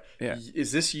 That's right. But Yeah.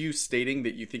 Is this you stating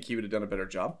that you think he would have done a better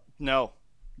job? No,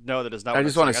 that is not. I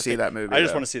just want to see that movie. I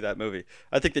just want to see that movie.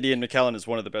 I think that Ian McKellen is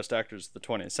one of the best actors of the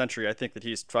 20th century. I think that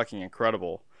he's fucking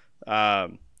incredible.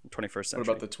 21st century. What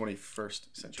about the 21st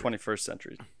century? 21st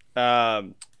century.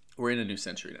 We're in a new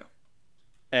century now.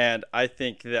 And I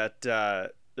think that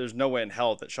there's no way in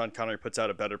hell that Sean Connery puts out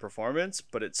a better performance,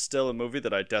 but it's still a movie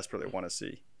that I desperately want to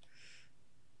see.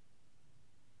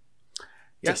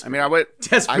 Yes, I mean, I would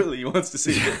desperately. He wants to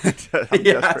see it. He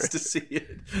has to see it.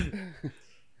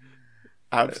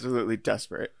 Absolutely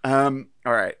desperate. All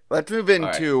right, let's move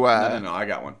into. No. I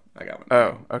got one.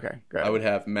 Oh, okay. Good. I would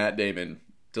have Matt Damon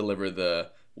deliver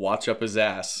the "watch up his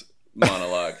ass"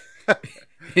 monologue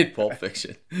in Pulp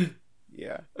Fiction.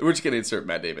 Yeah, we're just gonna insert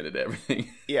Matt Damon into everything.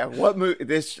 Yeah, what movie?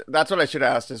 That's what I should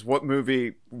have asked: is what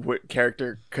movie, what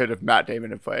character could have Matt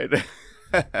Damon have played?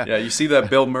 Yeah, you see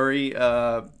that Bill Murray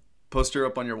poster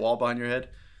up on your wall behind your head?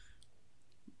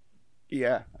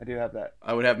 Yeah, I do have that.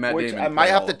 I would have Matt Damon. I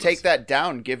might have to take that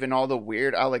down, given all the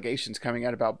weird allegations coming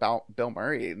out about Bill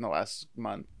Murray in the last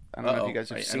month. I don't know if you guys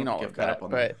have seen all of that,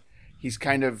 but he's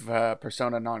kind of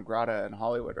persona non grata in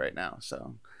Hollywood right now.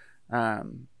 So,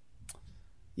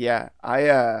 yeah,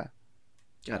 God,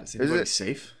 is anybody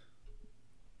safe?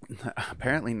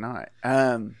 Apparently not.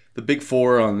 The big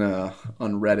four on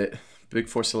Reddit. Big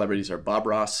four celebrities are Bob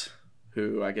Ross,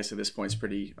 who I guess at this point is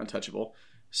pretty untouchable.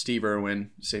 Steve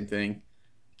Irwin, same thing.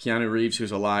 Keanu Reeves,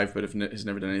 who's alive but has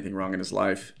never done anything wrong in his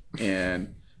life.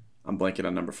 And I'm blanking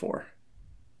on number 4.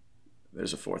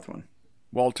 There's a fourth one.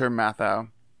 Walter Matthau.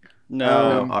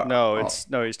 No,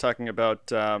 he's talking about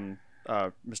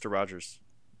Mr. Rogers.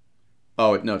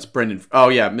 Oh, no, it's Brendan. Oh,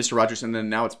 yeah, Mr. Rogers. And then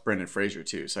now it's Brendan Fraser,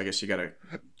 too. So I guess you got to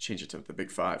change it to the big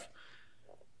 5.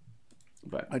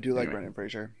 But I do like Brendan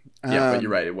Fraser. Yeah, but you're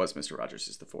right. It was Mr. Rogers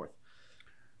is the 4th.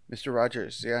 Mr.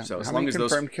 Rogers, yeah. So how many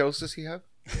confirmed kills does he have?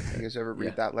 You guys ever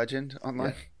read that legend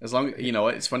online? Yeah. As long you know,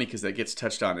 it's funny because that gets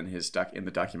touched on in his in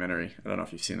the documentary. I don't know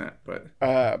if you've seen that,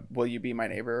 but Will You Be My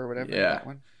Neighbor or whatever? Yeah, that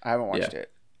one? I haven't watched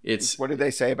it. What did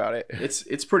they say about it?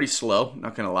 It's pretty slow.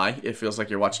 Not gonna lie, it feels like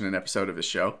you're watching an episode of his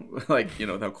show, like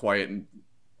how quiet and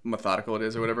methodical it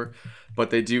is or whatever. But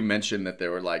they do mention that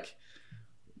there were like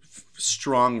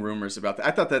strong rumors about that.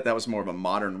 I thought that was more of a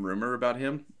modern rumor about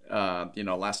him.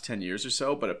 Last 10 years or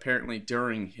so, but apparently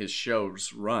during his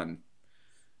show's run,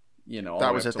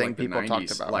 that was a thing people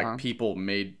talked about. Like people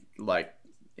made like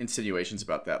insinuations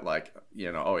about that, like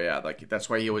oh yeah, like that's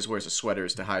why he always wears a sweater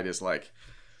is to hide his like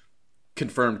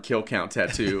confirmed kill count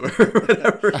tattoo or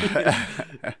whatever.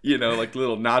 Like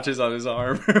little notches on his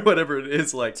arm or whatever it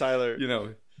is. Like Tyler,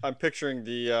 I'm picturing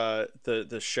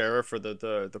the sheriff or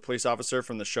the police officer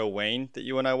from the show Wayne that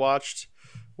you and I watched,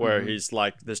 where he's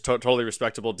like this totally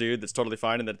respectable dude that's totally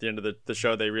fine, and at the end of the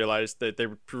show they realize that they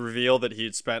reveal that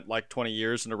he'd spent like 20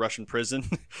 years in a Russian prison.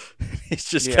 He's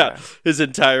just got his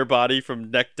entire body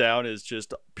from neck down is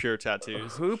just pure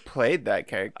tattoos. Who played that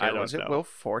character? I don't know. Was it Will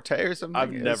Forte or something?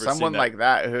 I've never someone seen that. like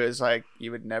that who is like you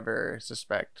would never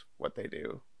suspect what they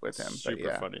do with him.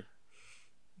 Super funny.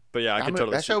 But yeah, I could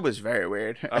totally. That show was very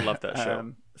weird. I love that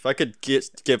show. If I could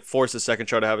force a second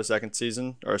show to have a second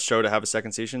season, or a show to have a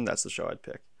second season, that's the show I'd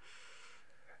pick.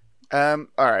 All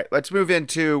right, let's move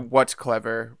into what's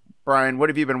clever. Brian, what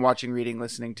have you been watching, reading,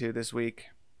 listening to this week?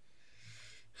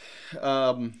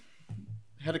 Had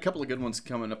a couple of good ones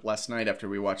coming up last night after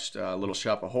we watched Little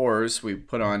Shop of Horrors. We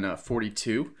put on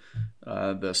 42,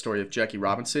 the story of Jackie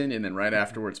Robinson, and then right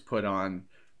afterwards put on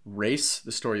Race,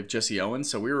 the story of Jesse Owens.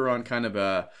 So we were on kind of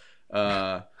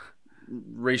a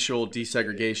racial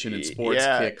desegregation and sports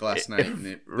kick last night.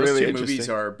 And those two movies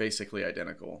are basically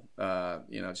identical.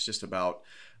 It's just about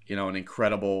an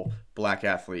incredible black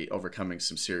athlete overcoming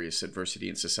some serious adversity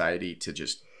in society to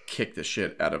just kick the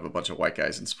shit out of a bunch of white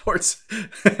guys in sports.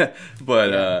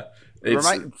 But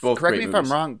it's both correct great me movies. if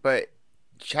I'm wrong, but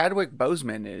Chadwick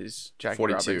Boseman is Jackie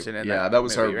 42. Robinson in that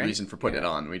was movie, our right? reason for putting it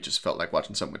on. We just felt like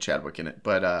watching something with Chadwick in it.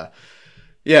 But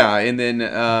and then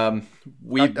I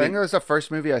think it was the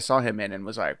first movie I saw him in and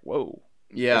was like, whoa.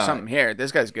 Yeah, there's something here.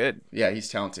 This guy's good. Yeah, he's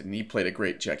talented, and he played a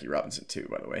great Jackie Robinson too,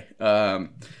 by the way.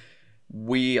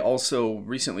 We also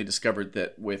recently discovered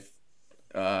that with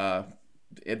the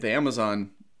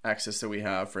Amazon access that we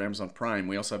have for Amazon Prime,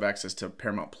 we also have access to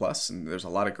Paramount Plus, and there's a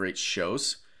lot of great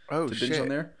shows to binge on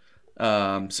there.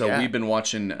 We've been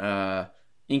watching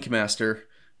Ink Master,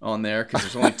 on there because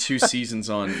there's only 2 seasons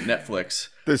on Netflix.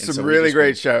 There's And some so we really just great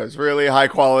went- shows, really high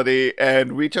quality,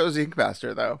 and we chose Ink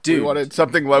Master though. Dude. We wanted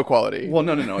something low quality. Well,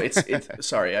 no. It's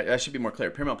sorry. I should be more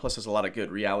clear. Paramount Plus has a lot of good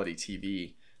reality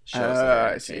TV shows. That are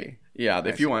I entertaining. see. Yeah,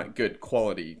 if you want good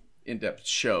quality, in-depth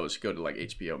shows, go to like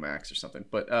HBO Max or something.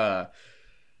 But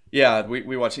yeah,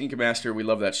 we watch Ink Master. We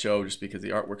love that show just because the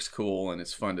artwork's cool and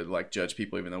it's fun to like judge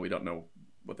people even though we don't know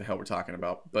what the hell we're talking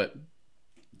about. But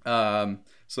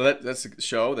so that's a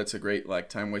show. That's a great like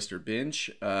time waster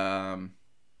binge.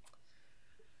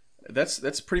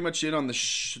 That's pretty much it on the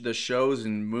shows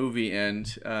and movie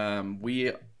end.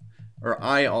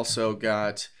 I also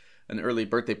got an early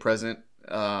birthday present.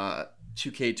 2K23,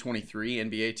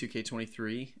 NBA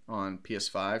 2K23 on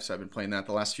PS5. So I've been playing that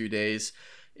the last few days.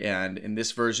 And in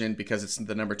this version, because it's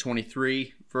the number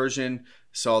 23 version,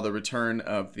 saw the return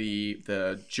of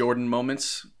the Jordan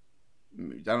moments.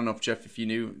 I don't know if Jeff, if you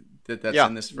knew that's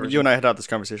in this version. You and I had this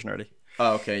conversation already.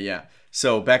 Oh, okay, yeah.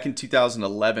 So back in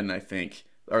 2011, I think,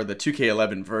 or the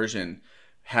 2K11 version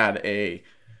had a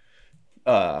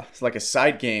like a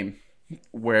side game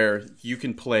where you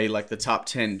can play like the top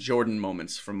 10 Jordan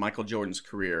moments from Michael Jordan's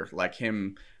career, like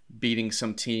him beating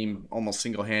some team almost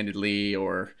single-handedly,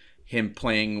 or him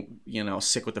playing,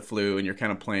 sick with the flu, and you're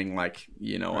kind of playing like,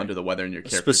 under the weather, and your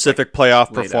character specific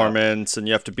playoff performance, and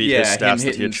you have to beat his stats him that he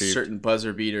hitting achieved. Certain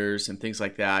buzzer beaters and things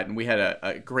like that. And we had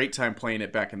a great time playing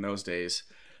it back in those days.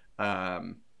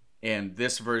 And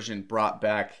this version brought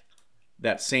back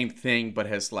that same thing, but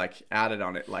has like added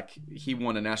on it. Like he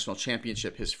won a national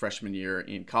championship his freshman year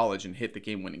in college and hit the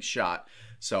game-winning shot.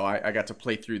 So I got to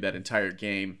play through that entire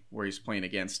game where he's playing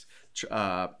against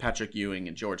Patrick Ewing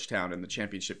in Georgetown in the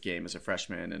championship game as a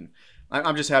freshman. And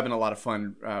I'm just having a lot of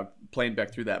fun playing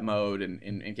back through that mode and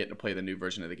getting to play the new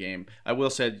version of the game. I will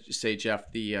say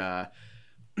Jeff, the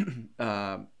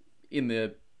in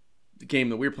the game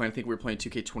that we were playing, I think we were playing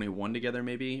 2K21 together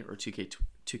maybe, or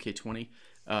 2K20.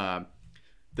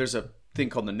 There's a thing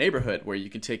called the neighborhood where you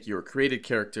can take your created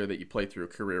character that you play through a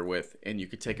career with, and you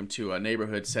could take them to a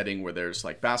neighborhood setting where there's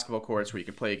like basketball courts where you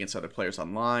can play against other players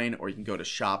online, or you can go to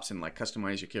shops and like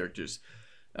customize your character's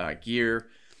gear.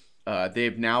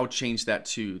 They've now changed that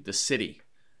to the city,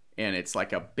 and it's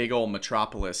like a big old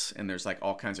metropolis, and there's like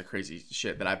all kinds of crazy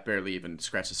shit that I've barely even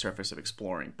scratched the surface of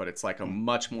exploring, but it's like a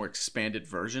much more expanded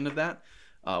version of that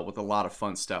with a lot of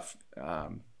fun stuff.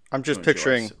 I'm just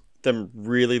picturing them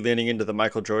really leaning into the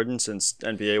Michael Jordan, since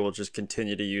NBA will just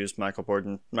continue to use Michael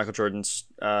Jordan's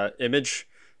image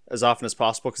as often as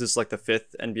possible, because it's like the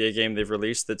 5th NBA game they've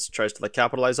released that tries to like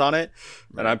capitalize on it.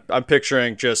 Right. And I'm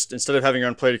picturing, just instead of having your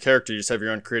own played character, you just have your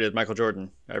own created Michael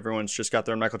Jordan. Everyone's just got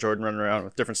their own Michael Jordan running around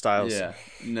with different styles. Yeah,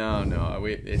 no,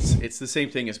 it's the same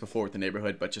thing as before with the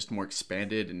neighborhood, but just more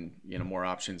expanded and more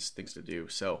options, things to do.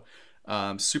 So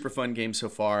super fun game so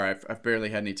far. I've barely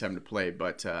had any time to play,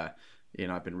 but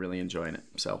I've been really enjoying it.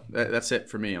 So that's it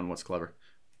for me on What's Clever.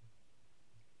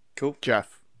 Cool.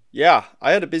 Jeff. Yeah,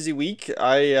 I had a busy week.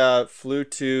 I flew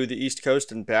to the East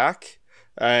Coast and back.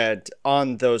 And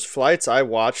on those flights, I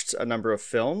watched a number of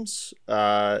films.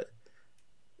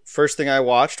 First thing I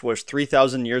watched was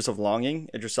 3,000 Years of Longing.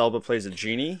 Idris Elba plays a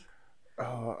genie.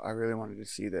 Oh, I really wanted to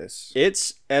see this.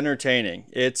 It's entertaining.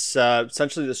 It's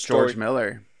essentially the story.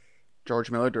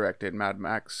 George Miller directed Mad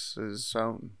Max's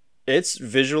own. It's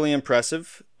visually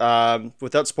impressive.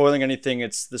 Without spoiling anything,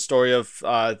 it's the story of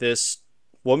this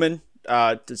woman,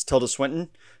 it's Tilda Swinton,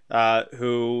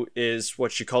 who is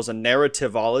what she calls a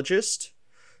narrativologist.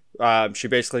 She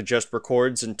basically just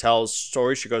records and tells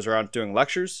stories. She goes around doing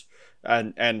lectures.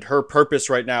 And her purpose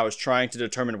right now is trying to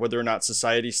determine whether or not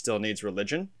society still needs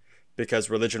religion, because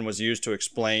religion was used to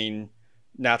explain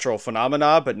natural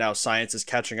phenomena, but now science is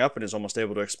catching up and is almost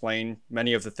able to explain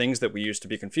many of the things that we used to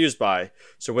be confused by.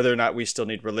 So whether or not we still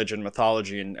need religion,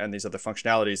 mythology, and these other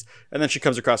functionalities. And then she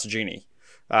comes across a genie.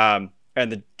 And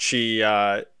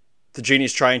the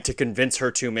genie's trying to convince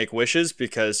her to make wishes,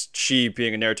 because she,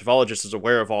 being a narrativologist, is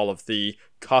aware of all of the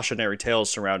cautionary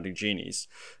tales surrounding genies.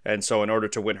 And so in order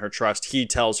to win her trust, he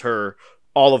tells her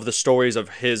all of the stories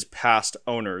of his past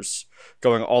owners,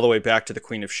 going all the way back to the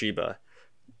Queen of Sheba.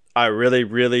 I really,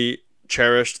 really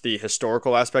cherished the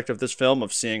historical aspect of this film,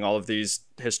 of seeing all of these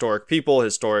historic people,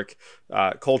 historic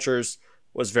cultures.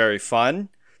 Was very fun.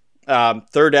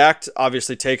 Third act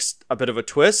obviously takes a bit of a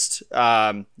twist.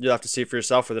 You'll have to see for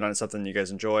yourself whether or not it's something you guys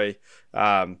enjoy.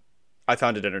 I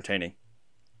found it entertaining.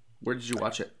 Where did you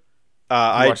watch it?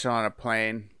 I watched it on a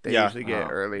plane. They usually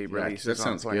get early releases. That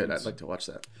sounds on planes. good. I'd like to watch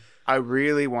that. I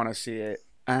really want to see it.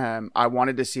 I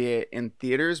wanted to see it in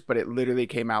theaters, but it literally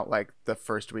came out like the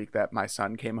first week that my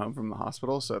son came home from the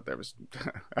hospital. So there was,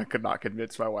 I could not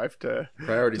convince my wife to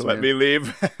let me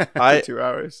leave for 2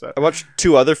 hours. So. I watched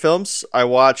 2 other films. I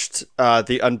watched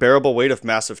The Unbearable Weight of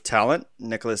Massive Talent,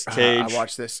 Nicolas Cage. I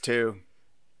watched this too.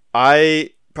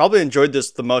 I probably enjoyed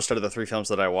this the most out of the 3 films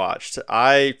that I watched.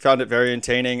 I found it very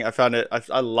entertaining.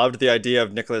 I loved the idea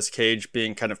of Nicolas Cage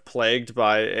being kind of plagued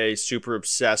by a super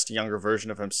obsessed younger version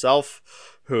of himself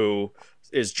who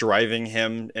is driving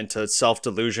him into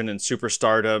self-delusion and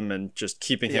superstardom and just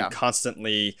keeping him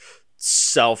constantly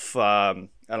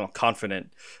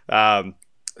confident,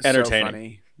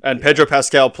 entertaining. And Pedro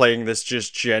Pascal playing this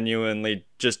just genuinely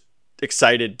just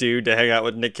excited dude to hang out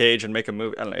with Nick Cage and make a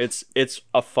movie. I don't know. It's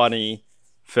a funny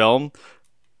film.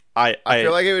 I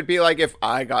feel like it would be like if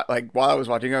I got like while I was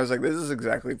watching, I was like, this is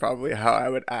exactly probably how I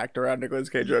would act around Nicolas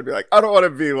Cage. I'd be like, I don't want to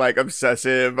be like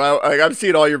obsessive. I've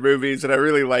seen all your movies and I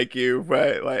really like you,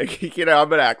 but like I'm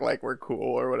gonna act like we're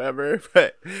cool or whatever.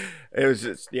 But it was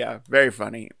just very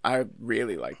funny. I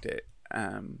really liked it.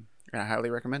 I highly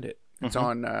recommend it. It's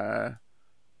on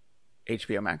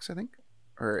HBO Max, I think,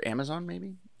 or Amazon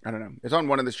maybe. I don't know. It's on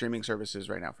one of the streaming services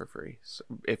right now for free. So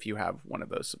if you have one of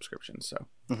those subscriptions,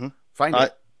 so find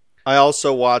it. I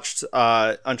also watched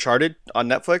Uncharted on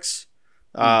Netflix.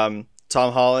 Tom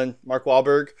Holland, Mark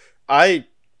Wahlberg. I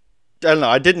don't know.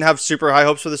 I didn't have super high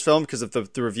hopes for this film because of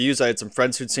the reviews. I had some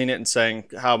friends who'd seen it and saying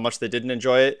how much they didn't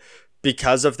enjoy it.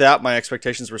 Because of that, my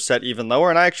expectations were set even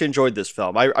lower, and I actually enjoyed this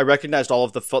film. I recognized all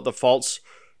of the faults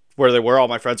where they were. All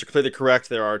my friends are completely correct.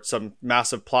 There are some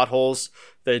massive plot holes.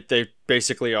 They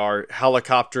basically are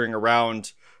helicoptering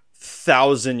around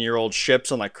 1,000-year-old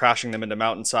ships and like crashing them into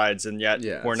mountainsides, and yet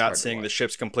we're not seeing the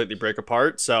ships completely break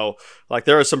apart. So like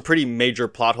there are some pretty major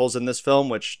plot holes in this film,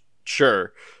 which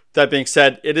sure. That being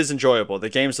said, it is enjoyable. The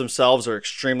games themselves are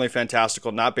extremely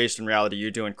fantastical, not based in reality. You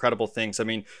do incredible things. I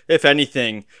mean, if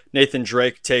anything, Nathan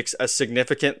Drake takes a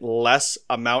significant less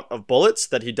amount of bullets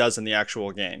that he does in the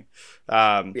actual game.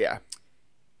 Yeah.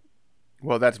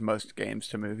 Well, that's most games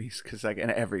to movies, because like in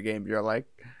every game you're like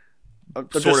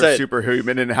sort of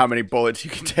superhuman in how many bullets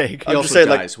you can take. He also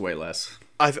dies way less.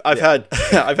 I've had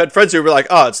I've had friends who were like,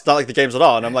 oh, it's not like the games at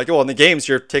all, and I'm like, well, in the games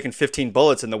you're taking 15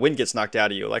 bullets and the wind gets knocked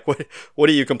out of you. Like, what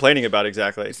are you complaining about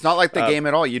exactly? It's not like the game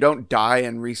at all. You don't die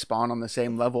and respawn on the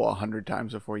same level 100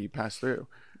 times before you pass through.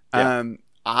 Yeah.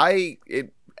 I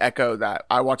echo that.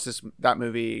 I watched that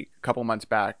movie a couple months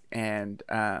back, and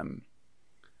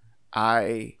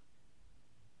I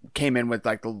came in with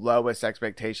like the lowest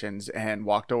expectations and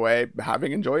walked away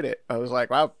having enjoyed it. I was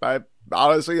like, wow, I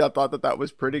thought that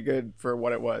was pretty good for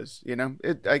what it was. You know,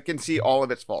 I can see all of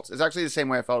its faults. It's actually the same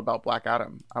way I felt about Black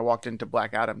Adam. I walked into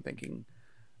Black Adam thinking,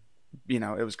 you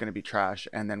know, it was going to be trash,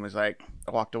 and then was like,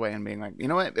 I walked away and being like, you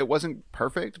know what, it wasn't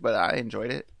perfect, but I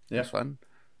enjoyed it. It was fun.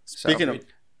 Speaking of,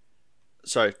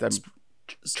 sorry, I'm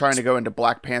trying to go into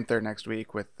Black Panther next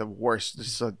week with the worst,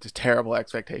 just a terrible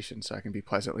expectation, so I can be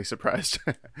pleasantly surprised.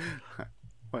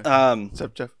 What's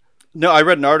up, Jeff? No, I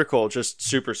read an article just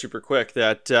super quick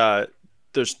that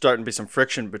there's starting to be some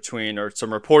friction between, or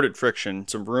some reported friction,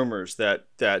 some rumors that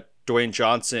Dwayne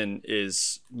Johnson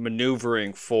is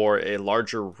maneuvering for a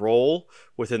larger role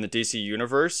within the DC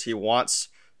universe. He wants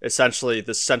essentially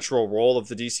the central role of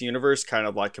the DC universe, kind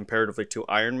of like comparatively to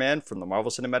Iron Man from the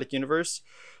Marvel Cinematic Universe,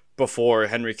 before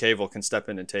Henry Cavill can step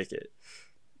in and take it,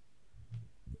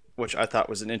 which I thought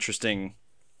was an interesting.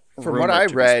 From what I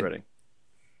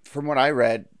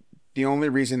read, the only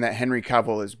reason that Henry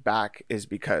Cavill is back is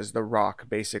because The Rock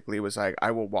basically was like,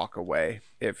 I will walk away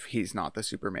if he's not the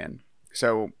Superman.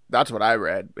 So that's what I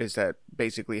read, is that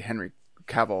basically Henry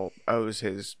Cavill owes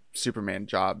his Superman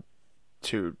job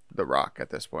to The Rock at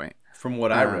this point. From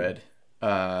what I read,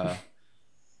 no,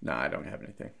 I don't have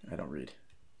anything. I don't read.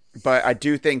 But I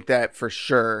do think that for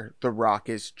sure The Rock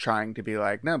is trying to be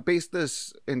like, no, base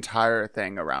this entire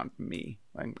thing around me.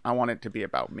 Like, I want it to be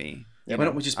about me. Yeah, why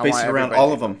don't we just base it around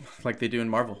all of them like they do in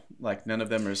Marvel? Like none of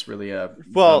them is really a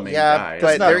main guy.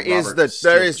 But there is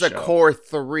the core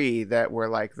three that were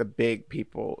like the big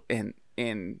people in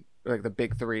like the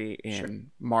big three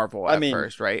in Marvel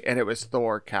first, right? And it was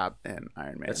Thor, Cap, and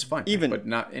Iron Man. That's fine, but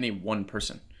not any one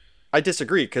person. I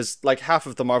disagree, because like half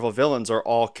of the Marvel villains are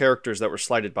all characters that were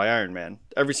slighted by Iron Man.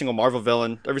 Every single Marvel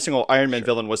villain, every single Iron Man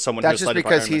villain was someone who was slighted by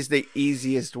Iron Man. That's just because he's the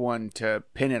easiest one to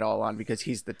pin it all on, because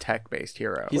he's the tech-based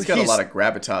hero. He's got a lot of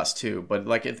gravitas too, but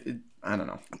like I don't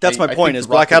know. That's my point. Is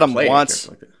Black Adam wants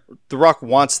The Rock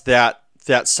wants that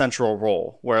central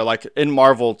role where, like in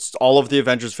Marvel, all of the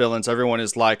Avengers villains, everyone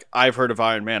is like, I've heard of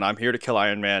Iron Man, I'm here to kill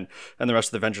Iron Man, and the rest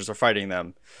of the Avengers are fighting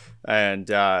them, and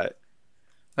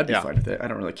I'd be Yeah. fine with it. I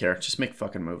don't really care. Just make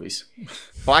fucking movies.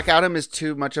 Black Adam is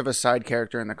too much of a side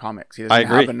character in the comics. He I doesn't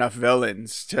agree. have enough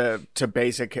villains to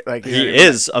basic like He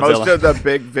is a most villain. of the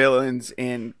big villains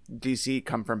in DC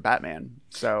come from Batman.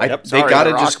 So They sorry,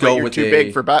 gotta The Rock, just but go you're with too a-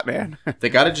 big for Batman. They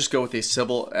got to just go with a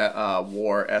Civil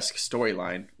War-esque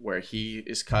storyline where he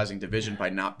is causing division by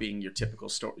not being your typical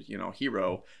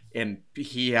hero, and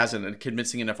he has a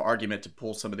convincing enough argument to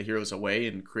pull some of the heroes away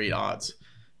and create odds.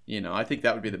 I think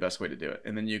that would be the best way to do it,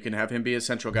 and then you can have him be a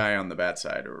central guy on the bad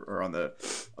side or on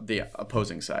the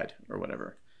opposing side or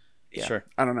whatever. Yeah, Sure.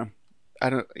 I don't know. I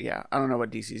don't know what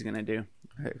DC's gonna do.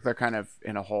 They're kind of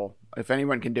in a hole. If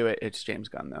anyone can do it, it's James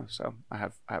Gunn though. So I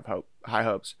have high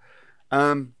hopes.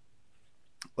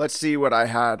 Let's see what I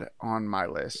had on my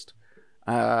list.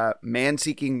 Man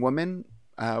Seeking Woman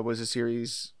was a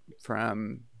series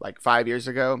from like 5 years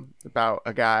ago about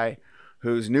a guy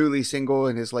who's newly single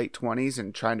in his late 20s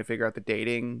and trying to figure out the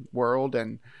dating world,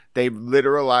 and they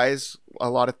literalize a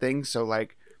lot of things. So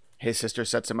like his sister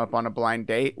sets him up on a blind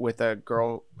date with a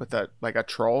girl with a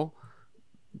troll,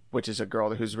 which is a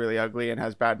girl who's really ugly and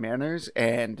has bad manners,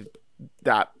 and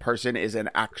that person is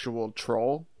an actual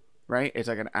troll, right? It's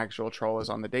like an actual troll is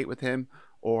on the date with him,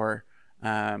 or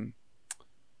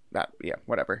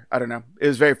whatever. I don't know. It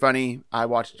was very funny. I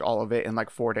watched all of it in like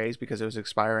 4 days because it was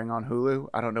expiring on Hulu.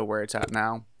 I don't know where it's at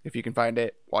now. If you can find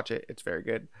it, watch it. It's very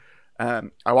good.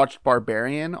 I watched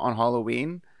Barbarian on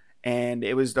Halloween, and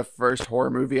it was the first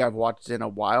horror movie I've watched in a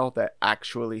while that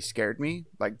actually scared me.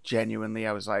 Like genuinely,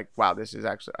 I was like, wow, this is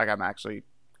actually, like, I'm actually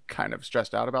kind of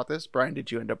stressed out about this. Brian,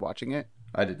 did you end up watching it?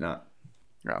 I did not.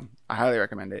 I highly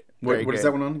recommend it. What Very is good.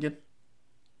 that one on again?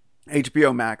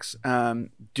 HBO Max.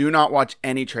 Do not watch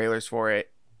any trailers for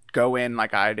it. Go in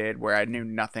like I did, where I knew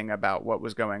nothing about what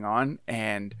was going on,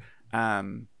 and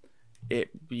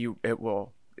it's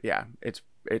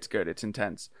good. It's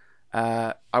intense.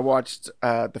 I watched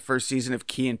the first season of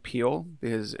Key and Peele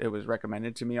because it was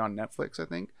recommended to me on Netflix, I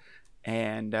think,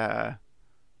 and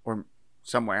or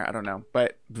somewhere, I don't know,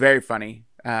 but very funny.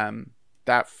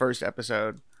 That first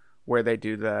episode where they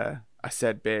do the "I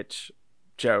said bitch"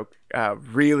 joke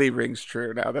really rings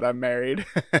true now that I'm married.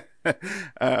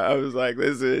 I was like,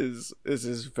 this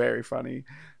is very funny.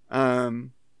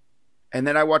 And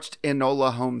then I watched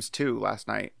Enola Holmes 2 last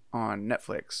night on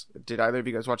Netflix. Did either of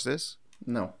you guys watch this?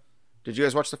 No. Did you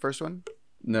guys watch the first one?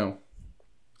 No.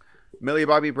 Millie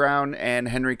Bobby Brown and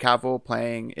Henry Cavill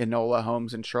playing Enola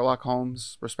Holmes and Sherlock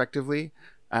Holmes, respectively.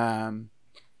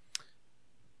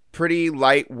 Pretty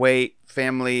lightweight,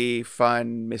 family,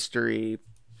 fun, mystery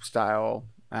style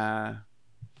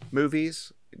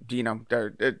movies.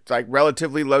 It's like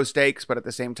relatively low stakes, but at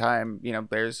the same time,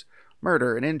 there's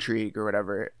murder and intrigue or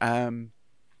whatever.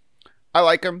 I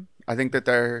like them. I think that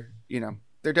they're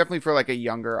definitely for like a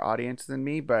younger audience than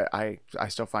me, but I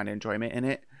still find enjoyment in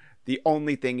it. The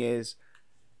only thing is,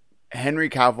 Henry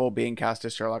Cavill being cast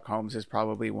as Sherlock Holmes is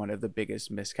probably one of the biggest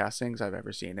miscastings I've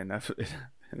ever seen in a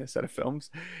set of films.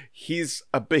 He's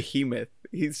a behemoth.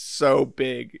 He's so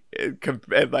big, and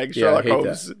like Sherlock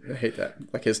Holmes. I hate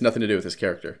that. Like, it has nothing to do with his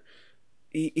character.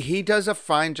 He does a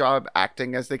fine job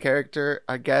acting as the character,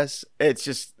 I guess. It's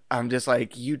just, I'm just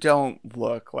like, you don't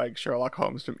look like Sherlock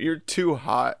Holmes to me. You're too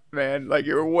hot, man. Like,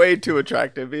 you're way too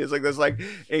attractive. He has like this like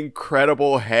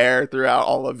incredible hair throughout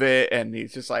all of it, and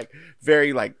he's just like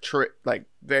very like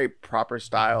very proper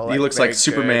style. He looks like very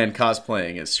Superman good.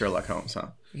 cosplaying as Sherlock Holmes, huh?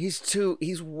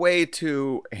 He's way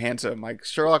too handsome. Like,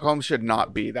 Sherlock Holmes should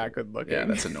not be that good looking. Yeah,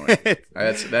 that's annoying.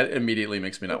 That immediately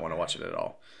makes me not want to watch it at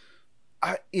all.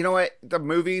 You know what? The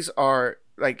movies are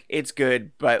like, it's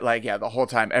good, but like, yeah, the whole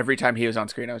time, every time he was on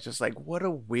screen, I was just like, what a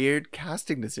weird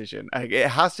casting decision. Like, it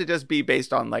has to just be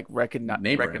based on like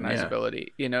recognizability.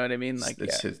 Yeah. You know what I mean? Like,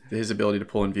 it's his ability to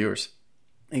pull in viewers.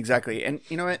 Exactly. And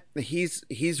you know what? He's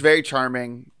very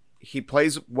charming. He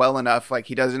plays well enough. Like,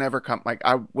 he doesn't ever come, like,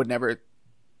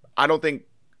 I don't think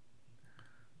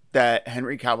that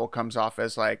Henry Cavill comes off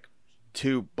as like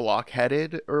too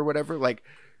blockheaded or whatever. Like,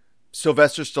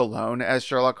 Sylvester Stallone as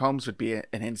Sherlock Holmes would be an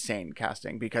insane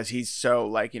casting because he's so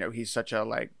like, he's such a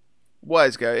like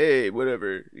wise guy. Hey,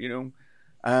 whatever,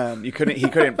 he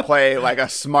couldn't play like a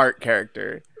smart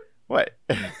character. What?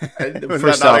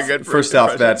 First off,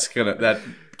 that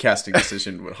casting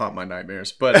decision would haunt my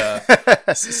nightmares. But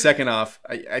second off,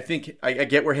 I think I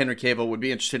get where Henry Cavill would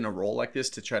be interested in a role like this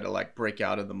to try to like break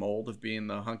out of the mold of being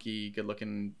the hunky,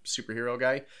 good-looking superhero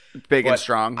guy, big and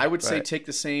strong. I would say take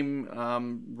the same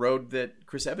road that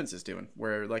Chris Evans is doing,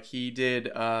 where like he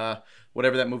did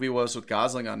whatever that movie was with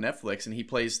Gosling on Netflix, and he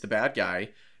plays the bad guy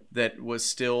that was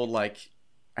still like.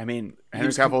 I mean,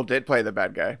 Henry Cavill did play the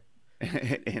bad guy.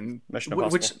 in Mission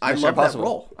Impossible. Which I Mission love that Impossible.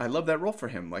 role. I love that role for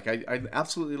him. Like I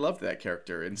absolutely love that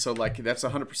character. And so like that's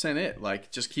 100% it.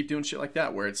 Like just keep doing shit like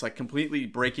that where it's like completely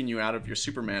breaking you out of your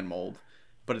Superman mold,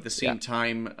 but at the same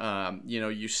time,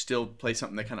 you still play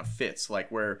something that kind of fits.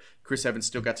 Like where Chris Evans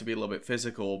still got to be a little bit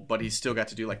physical, but he still got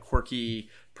to do like quirky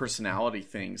personality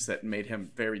things that made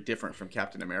him very different from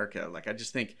Captain America. Like I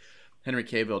just think Henry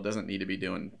Cavill doesn't need to be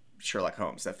doing Sherlock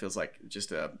Holmes. That feels like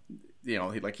just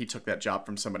he took that job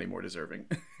from somebody more deserving.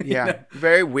 Yeah,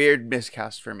 very weird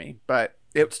miscast for me, but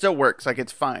it still works. Like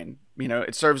it's fine.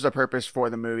 It serves the purpose for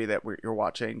the movie that you're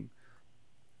watching.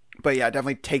 But yeah, it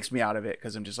definitely takes me out of it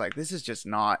because I'm just like, this is just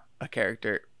not a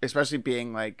character, especially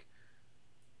being like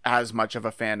as much of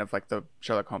a fan of like the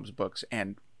Sherlock Holmes books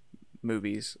and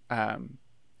movies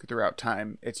throughout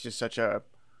time. It's just such a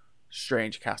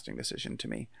strange casting decision to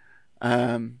me.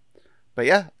 But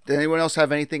yeah, did anyone else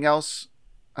have anything else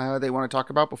they want to talk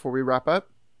about before we wrap up?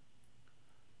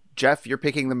 Jeff, you're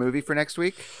picking the movie for next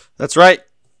week? That's right.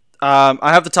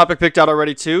 I have the topic picked out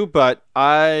already too, but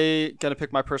I gonna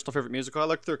pick my personal favorite musical. I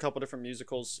looked through a couple different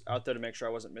musicals out there to make sure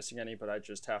I wasn't missing any, but I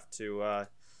just have to. I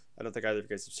don't think either of you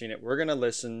guys have seen it. We're gonna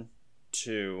listen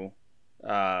to.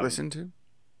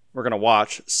 We're gonna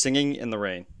watch "Singing in the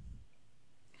Rain."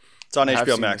 It's on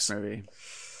HBO Max. Movie.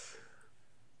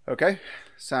 Okay,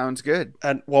 sounds good.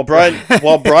 And while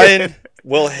Brian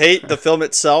will hate the film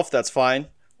itself, that's fine.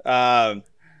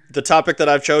 The topic that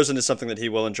I've chosen is something that he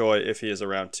will enjoy if he is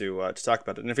around to talk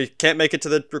about it. And if he can't make it to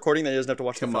the recording, then he doesn't have to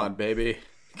watch the film. Come on, baby.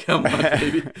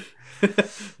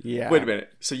 Yeah. Wait a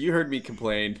minute. So you heard me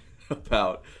complain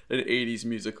about an 80s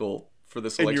musical for the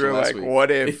selection last week. What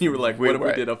if? And you were like, what if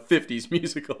we did a 50s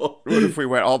musical? What if we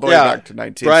went all the way back to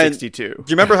 1962? Brian, do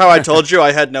you remember how I told you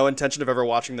I had no intention of ever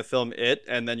watching the film It,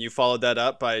 and then you followed that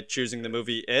up by choosing the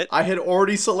movie It? I had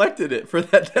already selected it for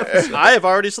that episode. I have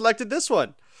already selected this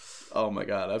one. Oh my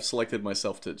god, I've selected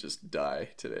myself to just die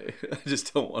today. I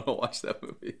just don't want to watch that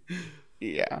movie.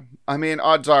 Yeah. I mean,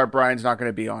 odds are Brian's not going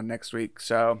to be on next week,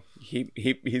 so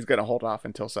he's going to hold off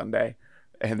until Sunday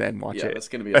and then watch it. Yeah, that's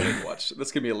going to be a late watch.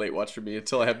 That's going to be a late watch for me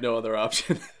until I have no other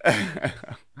option.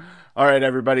 All right,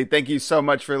 everybody. Thank you so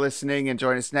much for listening, and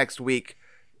join us next week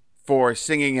for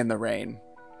Singing in the Rain.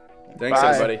 Thanks,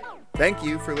 Bye. everybody. Thank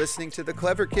you for listening to the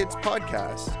Clever Kids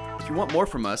podcast. If you want more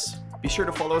from us, be sure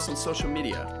to follow us on social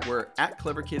media. We're at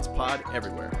Clever Kids Pod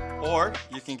everywhere. Or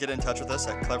you can get in touch with us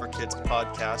at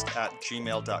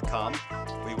cleverkidspodcast@gmail.com.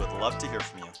 We would love to hear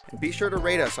from you. And be sure to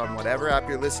rate us on whatever app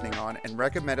you're listening on and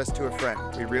recommend us to a friend.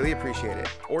 We really appreciate it.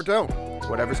 Or don't.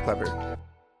 Whatever's clever.